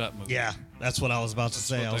Wide Shut movie. Yeah, that's what I was about to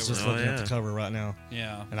say. what I was they just were- looking Oh, at yeah. the cover right now,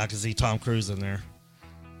 Yeah. and I can see Tom Cruise in there.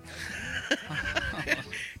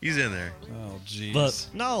 He's in there. Oh, jeez. But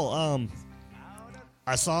no,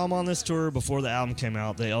 I saw him on this tour before the album came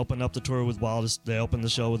out. They opened up the tour with Wildest. They opened the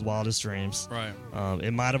show with Wildest Dreams. Right.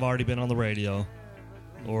 It might have already been on the radio,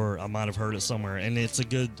 or I might have heard it somewhere. And it's a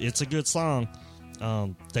good song.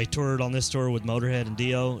 They toured on this tour with Motorhead and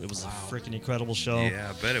Dio. It was a freaking incredible show.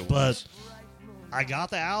 Yeah, I bet it But was. I got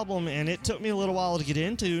the album, and it took me a little while to get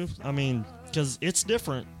into. I mean, because it's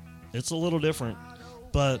different. It's a little different.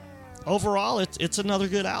 But overall, it's another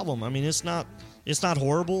good album. I mean, it's not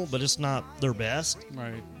horrible, but it's not their best.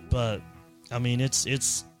 Right. But I mean,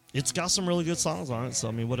 it's got some really good songs on it. So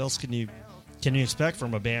I mean, what else can you expect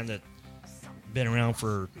from a band that been around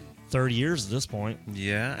for 30 years at this point?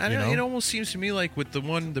 Yeah, I You don't, know? it almost seems to me like with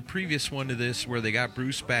the previous one to this, where they got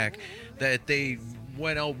Bruce back, that they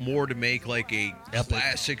went out more to make like a Epic.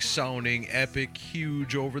 classic sounding, epic,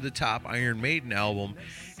 huge, over the top Iron Maiden album.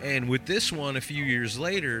 And with this one, a few years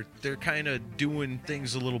later, they're kind of doing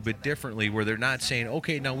things a little bit differently, where they're not saying,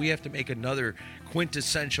 okay, now we have to make another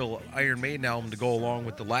quintessential Iron Maiden album to go along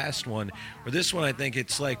with the last one. Or this one, I think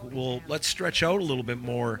it's like, well, let's stretch out a little bit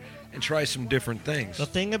more and try some different things. The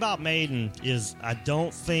thing about Maiden is I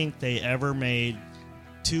don't think they ever made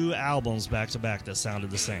two albums back to back that sounded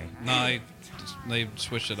the same. No, they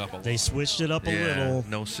switched it up a lot. They switched it up a Yeah, little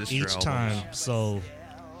no sister each albums. time. So,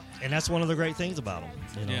 and that's one of the great things about them.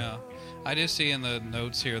 You know? Yeah, I did see in the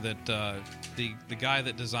notes here that the guy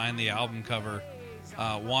that designed the album cover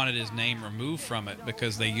wanted his name removed from it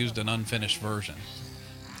because they used an unfinished version.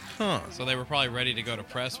 Huh. So they were probably ready to go to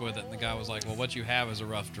press with it, and the guy was like, "Well, what you have is a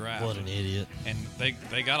rough draft." What an idiot. And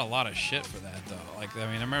they got a lot of shit for that though. Like, I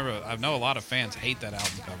mean, I know a lot of fans hate that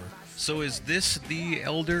album cover. So is this the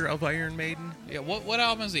elder of Iron Maiden? Yeah, what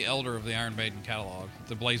album is the elder of the Iron Maiden catalog?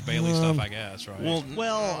 The Blaze Bailey stuff, I guess, right?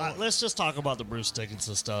 Well, let's just talk about the Bruce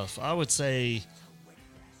Dickinson stuff. I would say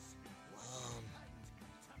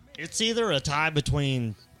it's either a tie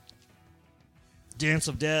between Dance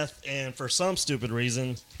of Death and, for some stupid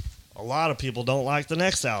reason, a lot of people don't like the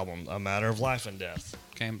next album, A Matter of Life and Death.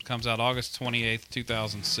 Comes out August 28th,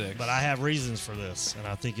 2006. But I have reasons for this, and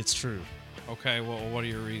I think it's true. Okay, well, what are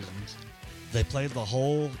your reasons? They played the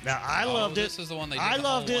whole. Now I loved it. This is the one they did I the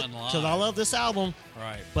loved whole it one live. because I love this album.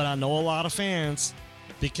 Right. But I know a lot of fans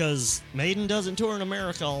because Maiden doesn't tour in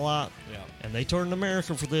America a lot. Yeah. And they toured in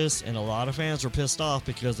America for this, and a lot of fans were pissed off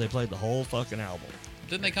because they played the whole fucking album.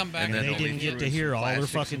 Didn't they come back? And then they didn't get to hear all their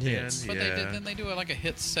fucking hits. But didn't they do like a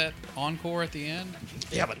hit set encore at the end?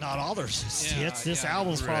 Yeah, but not all their hits. Yeah, This yeah.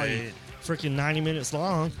 album's probably Right. freaking 90 minutes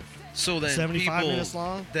long. So then 75 people minutes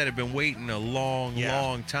long? that have been waiting a long, Yeah.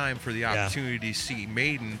 long time for the Yeah. opportunity to see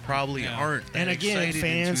Maiden probably Yeah. aren't that And again, excited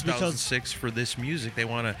fans, in 2006 for this music. They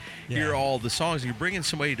want to hear Yeah. all the songs. You're bringing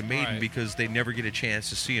somebody to Maiden Right. because they never get a chance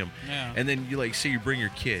to see them. Yeah. And then you like say you bring your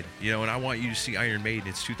kid, and I want you to see Iron Maiden.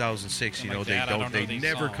 It's 2006. I'm You know like, they "Dad, I don't know they these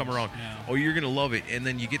never songs." come around. Yeah. Oh, you're gonna love it. And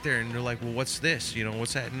then you get there and they're like, well, what's this?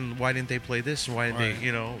 What's that? And why didn't they play this? And why didn't Right. they?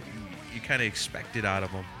 You kind of expect it out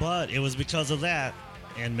of them. But it was because of that,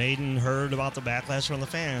 and Maiden heard about the backlash from the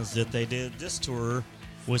fans that they did this tour,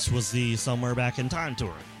 which was the Somewhere Back in Time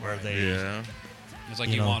tour, where they Yeah. It's like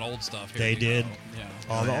You you know, want old stuff. Here they you did go. Yeah.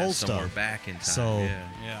 all the Yeah, old somewhere stuff. back in time. So- yeah.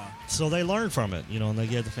 Yeah. So they learned from it, and they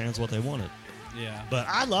gave the fans what they wanted. Yeah. But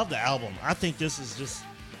I love the album. I think this is just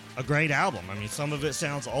a great album. I mean, some of it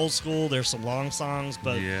sounds old school. There's some long songs,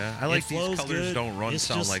 but Yeah, I it like these flows colors good. don't run It's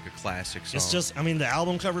sound just- like a classic song. It's just, I mean, the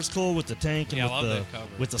album cover's cool with the tank and Yeah, I love that cover.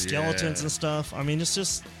 with the skeletons Yeah. and stuff. I mean, it's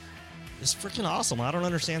freaking awesome. I don't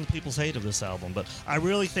understand the people's hate of this album, but I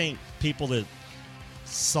really think people that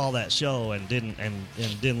saw that show and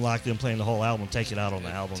didn't like them playing the whole album, take it out on the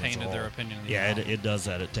album. Tainted their opinion of the Yeah, album. it does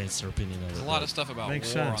that. It taints their opinion of it. There's a lot of stuff about war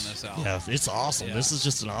Makes on sense. this album. Yeah, it's awesome. Yeah. This is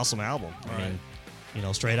just an awesome album. I Right. mean, you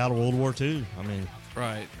know, straight out of World War II. I mean,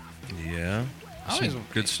 Right. Yeah. I always- Some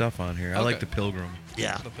good stuff on here. I Okay. like the Pilgrim.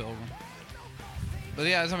 yeah, The Pilgrim. But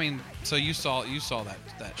yeah, I mean, so you saw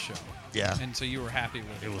that show, yeah, and so you were happy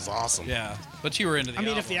with it. it was awesome. Yeah, but you were into the I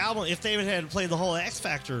mean, album. if they had played the whole X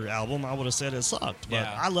Factor album, I would have said it sucked. But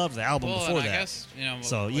Yeah. I loved the album well, before and I that. guess, you know,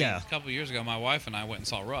 So, like, yeah. a couple of years ago, my wife and I went and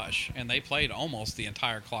saw Rush, and they played almost the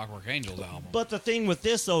entire Clockwork Angels album. But the thing with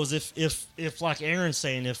this though is if like Aaron's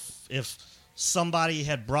saying, if somebody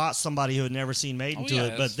had brought somebody who had never seen Maiden Oh, to yeah, it,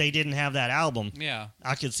 it's- but they didn't have that album, yeah,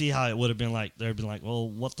 I could see how it would have been like they'd been like, well,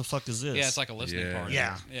 what the fuck is this? yeah, it's like a listening Yeah. party.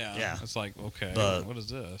 Yeah. yeah, Yeah. It's like, okay, But- what is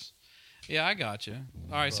this? Yeah, I got you.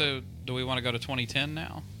 All right, so do we want to go to 2010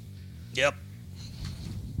 now? Yep.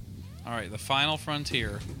 All right, The Final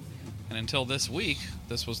Frontier, and until this week,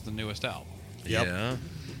 this was the newest album. Yep. Yeah.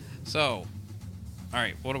 So, all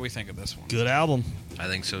right, what do we think of this one? Good album. I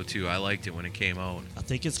think so too. I liked it when it came out. I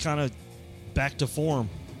think it's kind of back to form.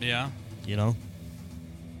 Yeah, You know.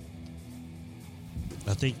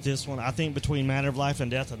 I think between Matter of Life and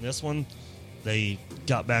Death and this one, they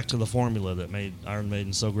got back to the formula that made Iron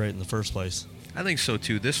Maiden so great in the first place. I think so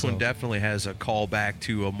too. This one So- definitely has a callback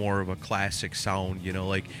to a more of a classic sound, you know,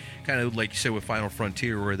 like kind of like you said with Final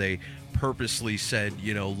Frontier, where they purposely said,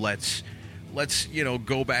 you know, let's you know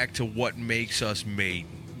go back to what makes us Maiden.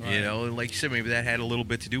 Right. You know, and like you said, maybe that had a little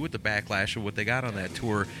bit to do with the backlash of what they got on that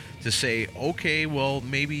tour to say, okay, well,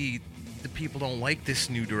 maybe the people don't like this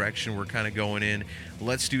new direction we're kind of going in.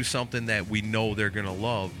 Let's do something that we know they're going to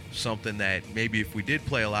love, something that maybe if we did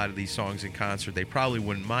play a lot of these songs in concert, they probably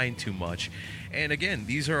wouldn't mind too much. And again,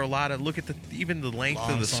 these are a lot of, look at even the length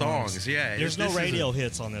Long of the songs. Yeah, There's no this isn't- radio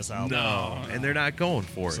hits on this album. No, and they're not going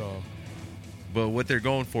for it. So, But what they're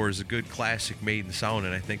going for is a good classic Maiden sound,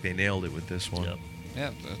 and I think they nailed it with this one. yep.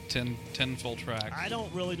 yeah, 10 full tracks. I don't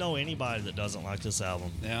really know anybody that doesn't like this album.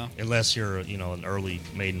 Yeah, Unless you're, you know, an early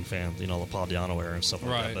Maiden fan, you know, the Paul Di'Anno era and stuff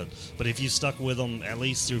like Right. that. But if you stuck with them at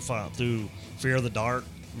least through Fear of the Dark,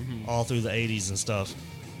 all through the '80s and stuff,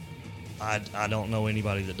 I don't know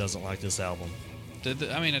anybody that doesn't like this album.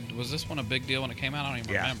 was this one a big deal when it came out? I don't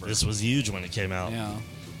even remember. This was huge when it came out. Yeah,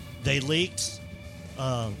 They leaked,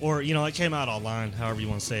 or you know, it came out online, however you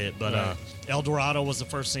want to say it. But Right. El Dorado was the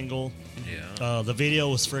first single. Yeah. The video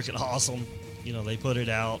was freaking awesome. You know, they put it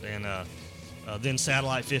out, and then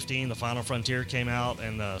Satellite 15, The Final Frontier, came out,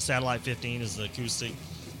 and Satellite 15 is the acoustic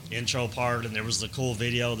intro part, and there was the cool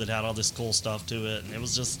video that had all this cool stuff to it, and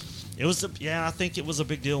I think it was a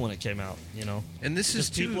big deal when it came out. You know, And this is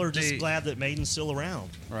because people are just they- glad that Maiden's still around.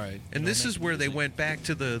 right. And this is where they went back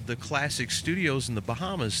to the classic studios in the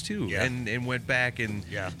Bahamas too, Yeah. and went back and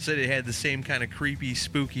Yeah. said it had the same kind of creepy,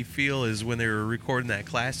 spooky feel as when they were recording that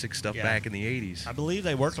classic stuff Yeah. back in the '80s. I believe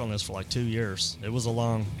they worked on this for like 2 years. It was a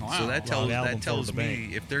long. Wow. So that tells Long album for tells the me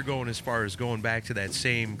bank. if they're going as far as going back to that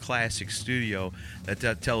same classic studio,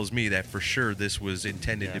 that tells me that for sure this was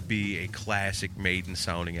intended Yeah. to be a classic Maiden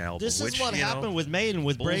sounding album. This which, is what you know, happened with Maiden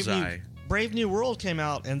with Bullseye. Brave New World came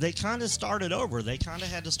out, and they kind of started over. They kind of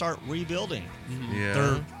had to start rebuilding Yeah.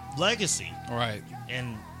 their legacy. Right.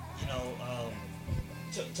 And you know,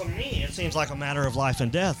 to me, it seems like a matter of life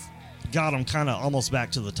and death got them kind of almost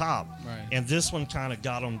back to the top. Right. And this one kind of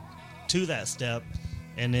got them to that step.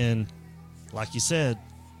 And then, like you said,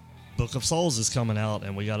 Book of Souls is coming out,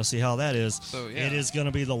 and we got to see how that is. So, yeah. It is going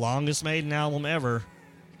to be the longest Maiden album ever.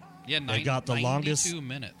 Yeah, They got the 92 longest-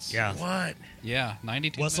 minutes. Yeah. What? Yeah,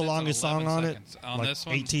 92 What's the minutes and longest song 11 on it? seconds. On Like this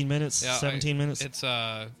one? 18 minutes, Yeah, 17 minutes? It's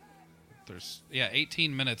there's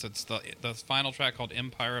 18 minutes. It's the final track called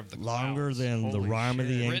Empire of the Longer Clouds. than the Holy Rhyme of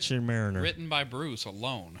the shit. Ancient Mariner. Written by Bruce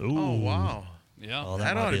alone. Ooh. Oh wow. Yeah. Oh, that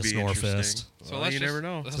That might ought be to a be snore interesting. fest. So Well, let's you just- never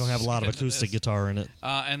know. let's It's going to have a lot of get into acoustic this. guitar in it.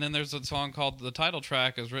 And then there's a song called the title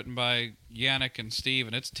track is written by Yannick and Steve,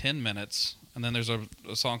 and it's 10 minutes. And then there's a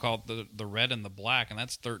song called the Red and the Black, and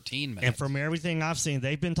that's 13 minutes. And from everything I've seen,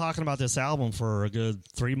 they've been talking about this album for a good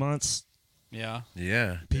 3 months. yeah.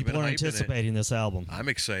 Yeah. they've People been are hyping it. anticipating this album. I'm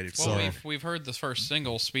excited for Well, it. we've heard the first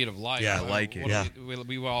single, "Speed of Light." Yeah, I like it. What Yeah.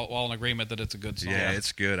 we all in agreement that it's a good song. Yeah,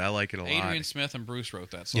 it's good. I like it a lot. Adrian Smith and Bruce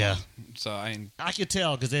wrote that song. Yeah. So I could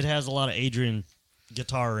tell because it has a lot of Adrian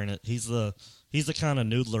guitar in it. He's the kind of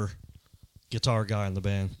noodler guitar guy in the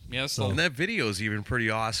band. yeah, that's So- And that video is even pretty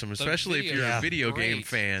awesome, especially if video you're is a video game great.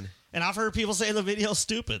 fan. And I've heard people say the video's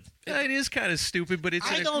stupid. Yeah, it is kind of stupid, but it's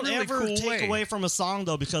I in a don't really ever cool take way. away from a song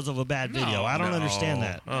though because of a bad video. I don't understand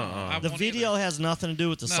that. I The won't video either. has nothing to do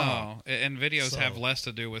with the song. No, and videos So- have less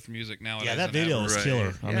to do with music nowadays. Yeah, that than video ever. is Right.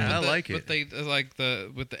 killer. Yeah, I mean, I like it. But they like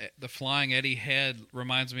the flying Eddie head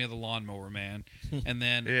reminds me of the Lawnmower Man, and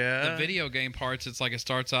then Yeah. the video game parts. It's like it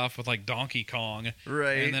starts off with like Donkey Kong,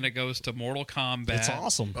 Right. and then it goes to Mortal Kombat. it's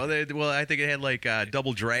awesome. Oh, well, I think it had like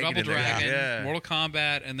Double Dragon. Double in there. Dragon, Yeah. Mortal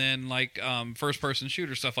Kombat, and then like first-person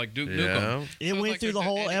shooter stuff like Duke Yeah. Nukem. It So it's went like through the they're-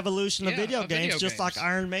 whole evolution of yeah, video of games, video just like games.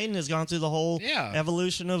 Iron Maiden has gone through the whole Yeah.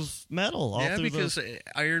 evolution of metal. All Yeah, through because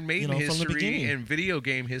Iron Maiden from the history beginning. and video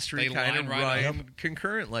game history They kind of line right rhyme up.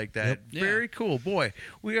 concurrent like that. Yep. Yeah. Very cool. Boy,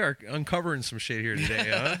 we are uncovering some shit here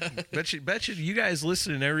today, huh? bet you you guys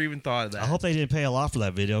listening never even thought of that. I hope they didn't pay a lot for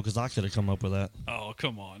that video because I could have come up with that. Oh,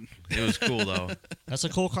 come on. It was cool, though. That's a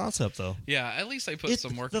cool concept, though. Yeah, at least they put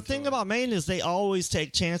some work. The into thing it. about Maiden is they always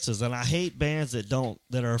take chances, and I hate bands that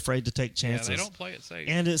are afraid to take yeah, chances. they don't play it safe.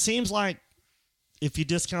 And it seems like if you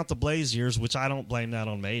discount the Blaze years, which I don't blame that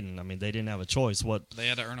on Maiden. I mean, they didn't have a choice. What They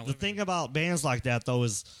had to earn a the living. thing about bands like that though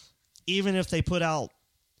is, even if they put out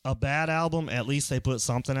a bad album, at least they put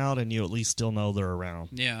something out, and you at least still know they're around.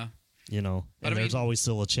 Yeah. You know, But and I there's mean, always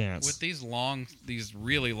still a chance. With these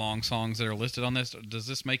really long songs that are listed on this, does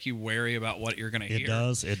this make you wary about what you're going to hear?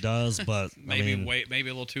 It does, but Maybe I mean, maybe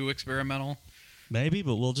a little too experimental. maybe,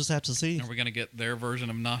 but we'll just have to see. Are we going to get their version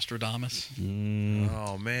of Nostradamus?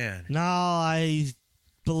 Oh, man. No, I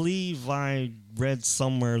believe I read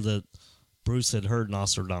somewhere that Bruce had heard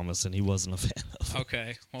Nostradamus and he wasn't a fan of it.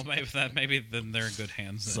 Okay, well maybe then they're in good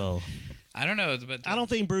hands. Then. So I don't know, but I don't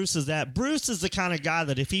think Bruce is that. Bruce is the kind of guy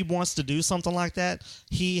that if he wants to do something like that,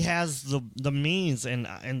 he has the means, and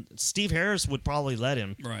Steve Harris would probably let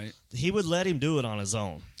him. right. He would let him do it on his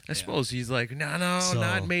own. I suppose he's like, no, So-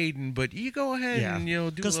 not Maiden, but you go ahead Yeah, and do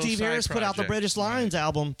a because little Steve side Harris put out the project. British Lions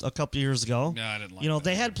album a couple years ago. Yeah, I didn't like You know, that.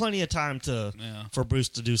 they had plenty of time to Yeah. for Bruce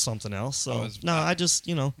to do something else. So I just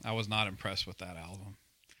I was not impressed with that album.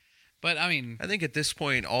 But I mean, I think at this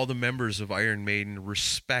point, all the members of Iron Maiden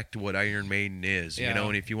respect what Iron Maiden is, Yeah. you know.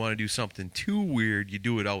 And if you want to do something too weird, you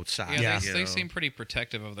do it outside. yeah, you they know? seem pretty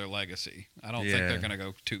protective of their legacy. I don't Yeah. think they're going to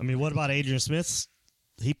go too. I mean, what about Adrian Smith's?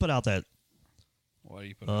 He put out that. What do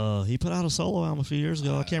you put? He put out a solo album a few years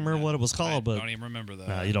ago. I can't remember what it was I called, but don't even remember that.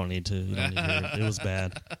 no, you don't need to. You don't need to hear it. It was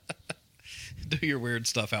bad. Do your weird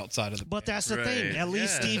stuff outside of the. But that's the Right. thing. At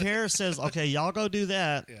least Yeah. Steve Harris says, "Okay, y'all go do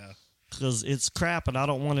that Yeah. because it's crap, and I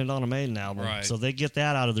don't want it on a Maiden album." Right. So they get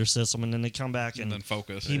that out of their system, and then they come back And and then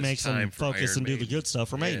focus. he makes them time for focus Iron and do the Maiden. good stuff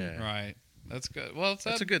for Maiden. Yeah. Right. That's good. Well,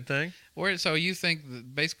 That's a good thing. So you think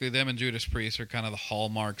that basically them and Judas Priest are kind of the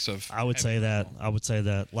hallmarks of. I would say that. I would say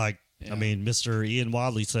that. Like, Yeah. I mean, Mr. Ian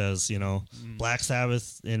Wadley says, Black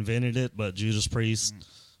Sabbath invented it, but Judas Priest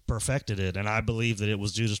perfected it, and I believe that it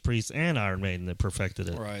was Judas Priest and Iron Maiden that perfected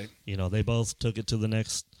it. Right. They both took it to the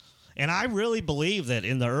next. And I really believe that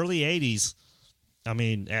in the early '80s, I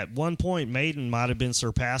mean, at one point, Maiden might have been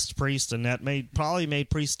surpassed Priest, and that probably made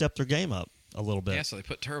Priest step their game up a little bit. Yeah. So they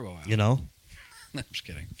put Turbo out. I'm just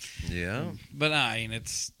kidding. Yeah. But I mean,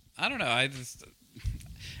 I don't know.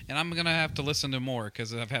 And I'm gonna have to listen to more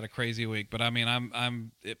because I've had a crazy week. But I mean,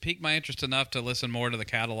 it piqued my interest enough to listen more to the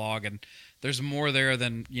catalog, and there's more there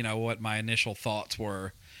than what my initial thoughts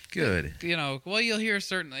were. Good. Well, you'll hear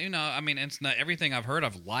certain. I mean, it's not everything I've heard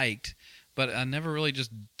I've liked, but I never really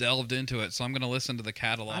just delved into it. So I'm gonna listen to the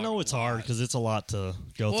catalog. I know it's a lot. hard because it's a lot to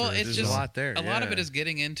go Well, through. it's There's just a lot there. A lot of yeah. it is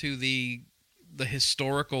getting into the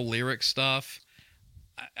historical lyric stuff.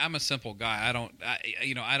 I'm a simple guy. I don't.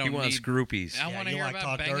 He need wants groupies. I want to you hear like about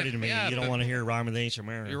talk banging. dirty to me. Yeah, you don't but- want to hear Rhyme of the Ancient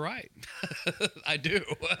Mariner. You're right. I do.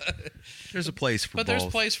 There's a place for But both.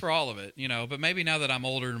 there's place for all of it, But maybe now that I'm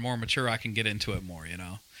older and more mature, I can get into it more,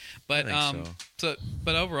 But I think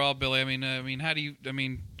but overall, Billy, I mean, how do you? I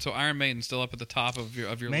mean, so Iron Maiden's still up at the top of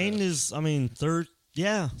your Maiden list. is, third.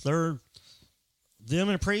 Yeah, they're them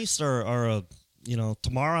and Priest are a.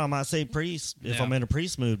 Tomorrow I might say Priest if Yeah. I'm in a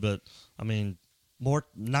Priest mood, but I mean,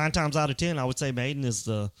 9 times out of 10, I would say Maiden is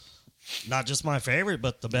not just my favorite,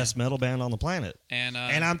 but the best metal band on the planet. And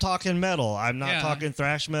I'm talking metal. I'm not Yeah. talking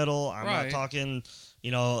thrash metal. I'm Right. not talking.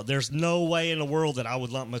 There's no way in the world that I would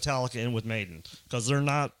lump Metallica in with Maiden because they're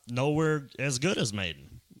not nowhere as good as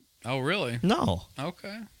Maiden. oh, really? No,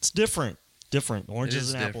 Okay. it's different. Different It oranges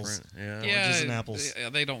is and apples. different. Yeah, Oranges and apples.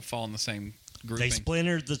 They don't fall in the same grouping. They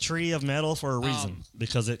splintered the tree of metal for a reason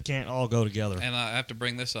because it can't all go together. And I have to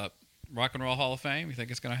bring this up. Rock and Roll Hall of Fame. You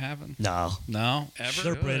think it's going to happen? No, No, ever.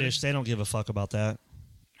 they're British. They don't give a fuck about that.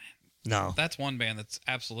 No, That's one band that's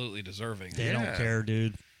absolutely deserving. they Yeah. don't care,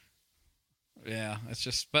 dude. Yeah, it's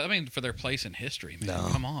just. But I mean, for their place in history, man. No.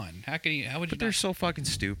 Come on, how can you? How would you? But they're so fucking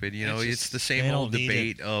stupid. You know, It's it's just- the same They don't old need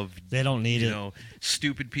debate it. of They don't need you it. know,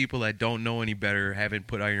 stupid people that don't know any better haven't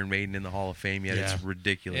put Iron Maiden in the Hall of Fame yet. Yeah. It's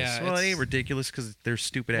ridiculous. Yeah, Well, it it's- ain't ridiculous because they're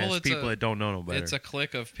stupid Well, ass it's people a- that don't know no better. It's a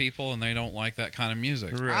clique of people, and they don't like that kind of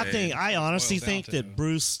music. Right. I honestly Boils down think to- that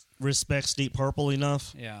Bruce respects Deep Purple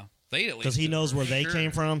enough Yeah, they at least because he do, knows for where they sure.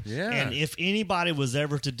 came from. Yeah. And if anybody was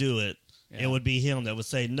ever to do it, Yeah. it would be him that would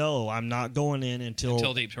say, "No, I'm not going in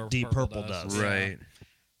until Deep Purple Purple does." does. Right.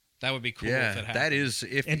 That would be cool if it Yeah, happened. that is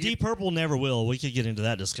if And Deep Purple never will. We could get into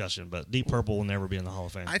that discussion, but Deep Purple will never be in the Hall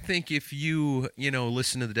of Fame. I think if you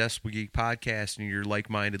listen to the Decibel Geek podcast and you're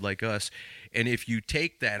like-minded like us, and if you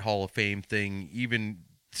take that Hall of Fame thing even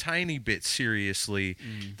tiny bit seriously,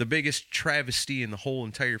 the biggest travesty in the whole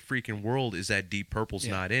entire freaking world is that Deep Purple's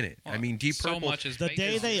Yeah. not in it. Well, I mean, Deep so Purple. much is the based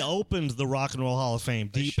day on- they opened the Rock and Roll Hall of Fame,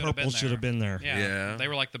 They Deep should have Purple been should have been there. Yeah. Yeah. They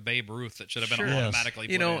were like the Babe Ruth that should have been Sure. Yes. automatically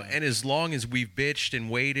put You know, in. and as long as we've bitched and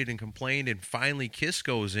waited and complained, and finally Kiss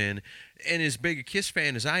goes in, and as big a Kiss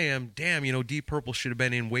fan as I am, damn, Deep Purple should have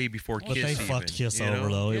been in way before But Kiss. they even, fucked Kiss you know? over,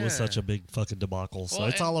 though. It was Yeah. such a big fucking debacle. So Well,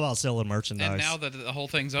 it's and- all about selling merchandise. And now that the whole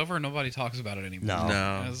thing's over, nobody talks about it anymore. No.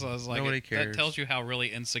 No. So it's like Nobody That cares. tells you how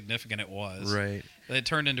really insignificant it was. Right. It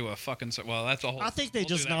turned into a fucking. Well, that's a whole. I think they we'll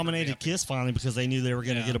do just that for nominated the- Kiss finally because they knew they were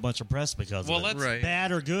going to Yeah. get a bunch of press because Well, of it. let's- Right.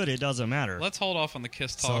 Bad or good, it doesn't matter. Let's hold off on the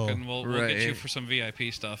Kiss talk, So- and we'll get you Right. for some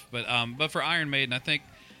VIP stuff. But for Iron Maiden, I think,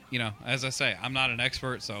 as I say, I'm not an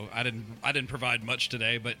expert, so I didn't provide much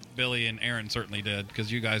today. But Billy and Aaron certainly did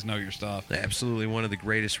because you guys know your stuff. Absolutely one of the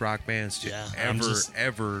greatest rock bands to Yeah, I'm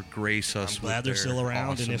ever grace us. I'm glad with they're their still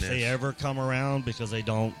around, and if they awesomeness. ever come around, because they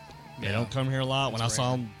don't come here a lot. When I That's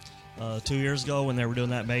saw them 2 years ago when they were doing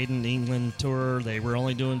that Maiden England tour, they were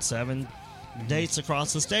only doing 7 dates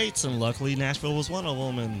across the states, and luckily Nashville was one of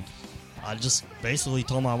them. And I just basically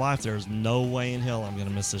told my wife, "There's no way in hell I'm going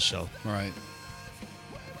to miss this show." Right.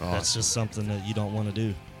 That's just something that you don't want to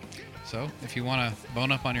do. So if you want to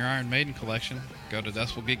bone up on your Iron Maiden collection, go to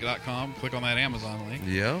decibelgeek.com, click on that Amazon link.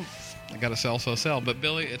 Yeah. I got to sell. But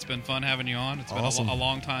Billy, it's been fun having you on. It's been Awesome. a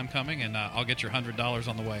long time coming, and I'll get your $100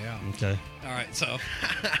 on the way out. Okay. All right. So,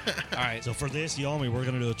 all right. So for this, you owe me. We're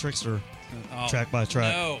going to do a Trickster Oh, track by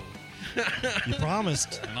track. No. You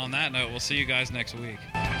promised. And on that note, we'll see you guys next week.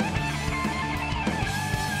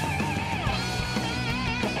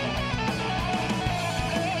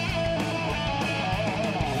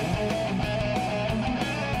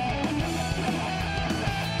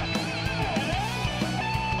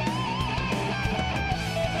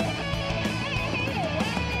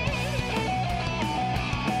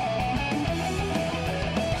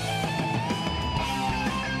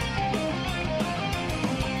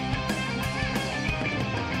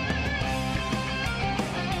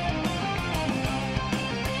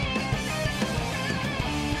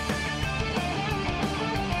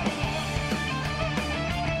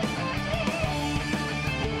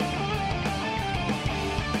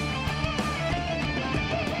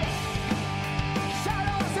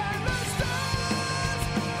 Shadows and the stars,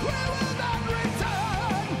 we will not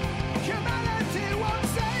return. Humanity won't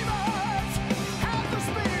save us at the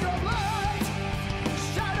speed of light.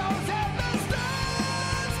 Shadows and the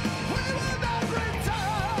stars, we will not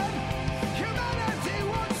return. Humanity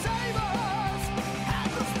won't save us at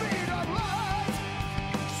the speed of light.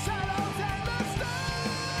 Shadows and the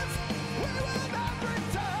stars, we will not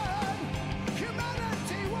return.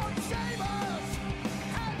 Humanity won't save us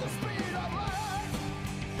at the speed of light.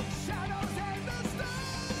 Shadows and the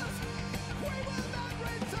stars, we will not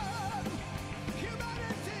return.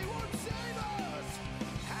 Humanity won't save us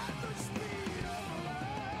at the speed of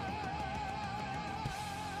light.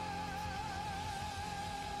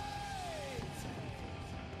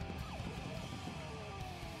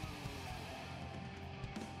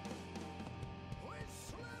 We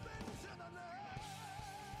slip into the night.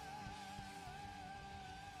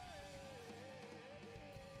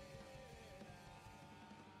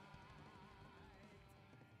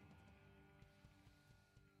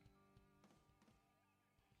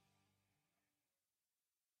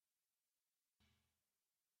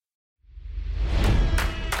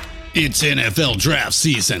 It's NFL draft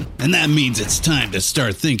season, and that means it's time to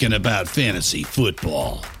start thinking about fantasy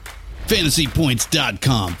football.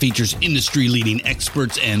 FantasyPoints.com features industry-leading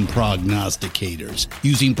experts and prognosticators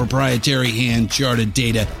using proprietary hand-charted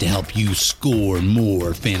data to help you score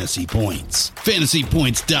more fantasy points.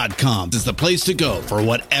 FantasyPoints.com is the place to go for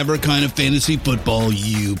whatever kind of fantasy football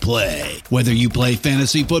you play. Whether you play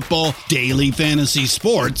fantasy football, daily fantasy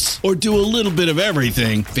sports, or do a little bit of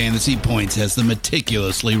everything, Fantasy Points has the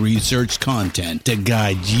meticulously researched content to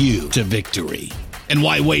guide you to victory. And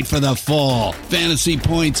why wait for the fall? Fantasy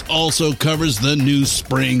Points also covers the new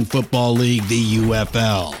spring football league, the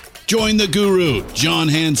UFL. Join the guru, John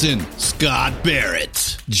Hansen, Scott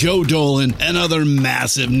Barrett, Joe Dolan, and other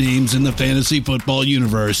massive names in the fantasy football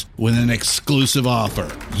universe with an exclusive offer.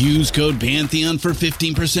 Use code Pantheon for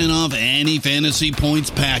 15% off any Fantasy Points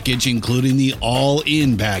package, including the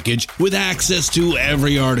all-in package, with access to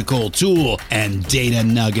every article, tool, and data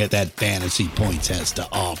nugget that Fantasy Points has to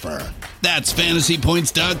offer. That's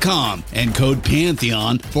fantasypoints.com and code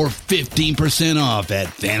Pantheon for 15% off at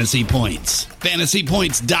Fantasy Points.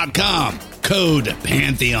 Fantasypoints.com, code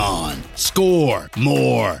Pantheon. Score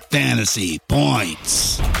more fantasy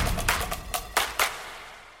points.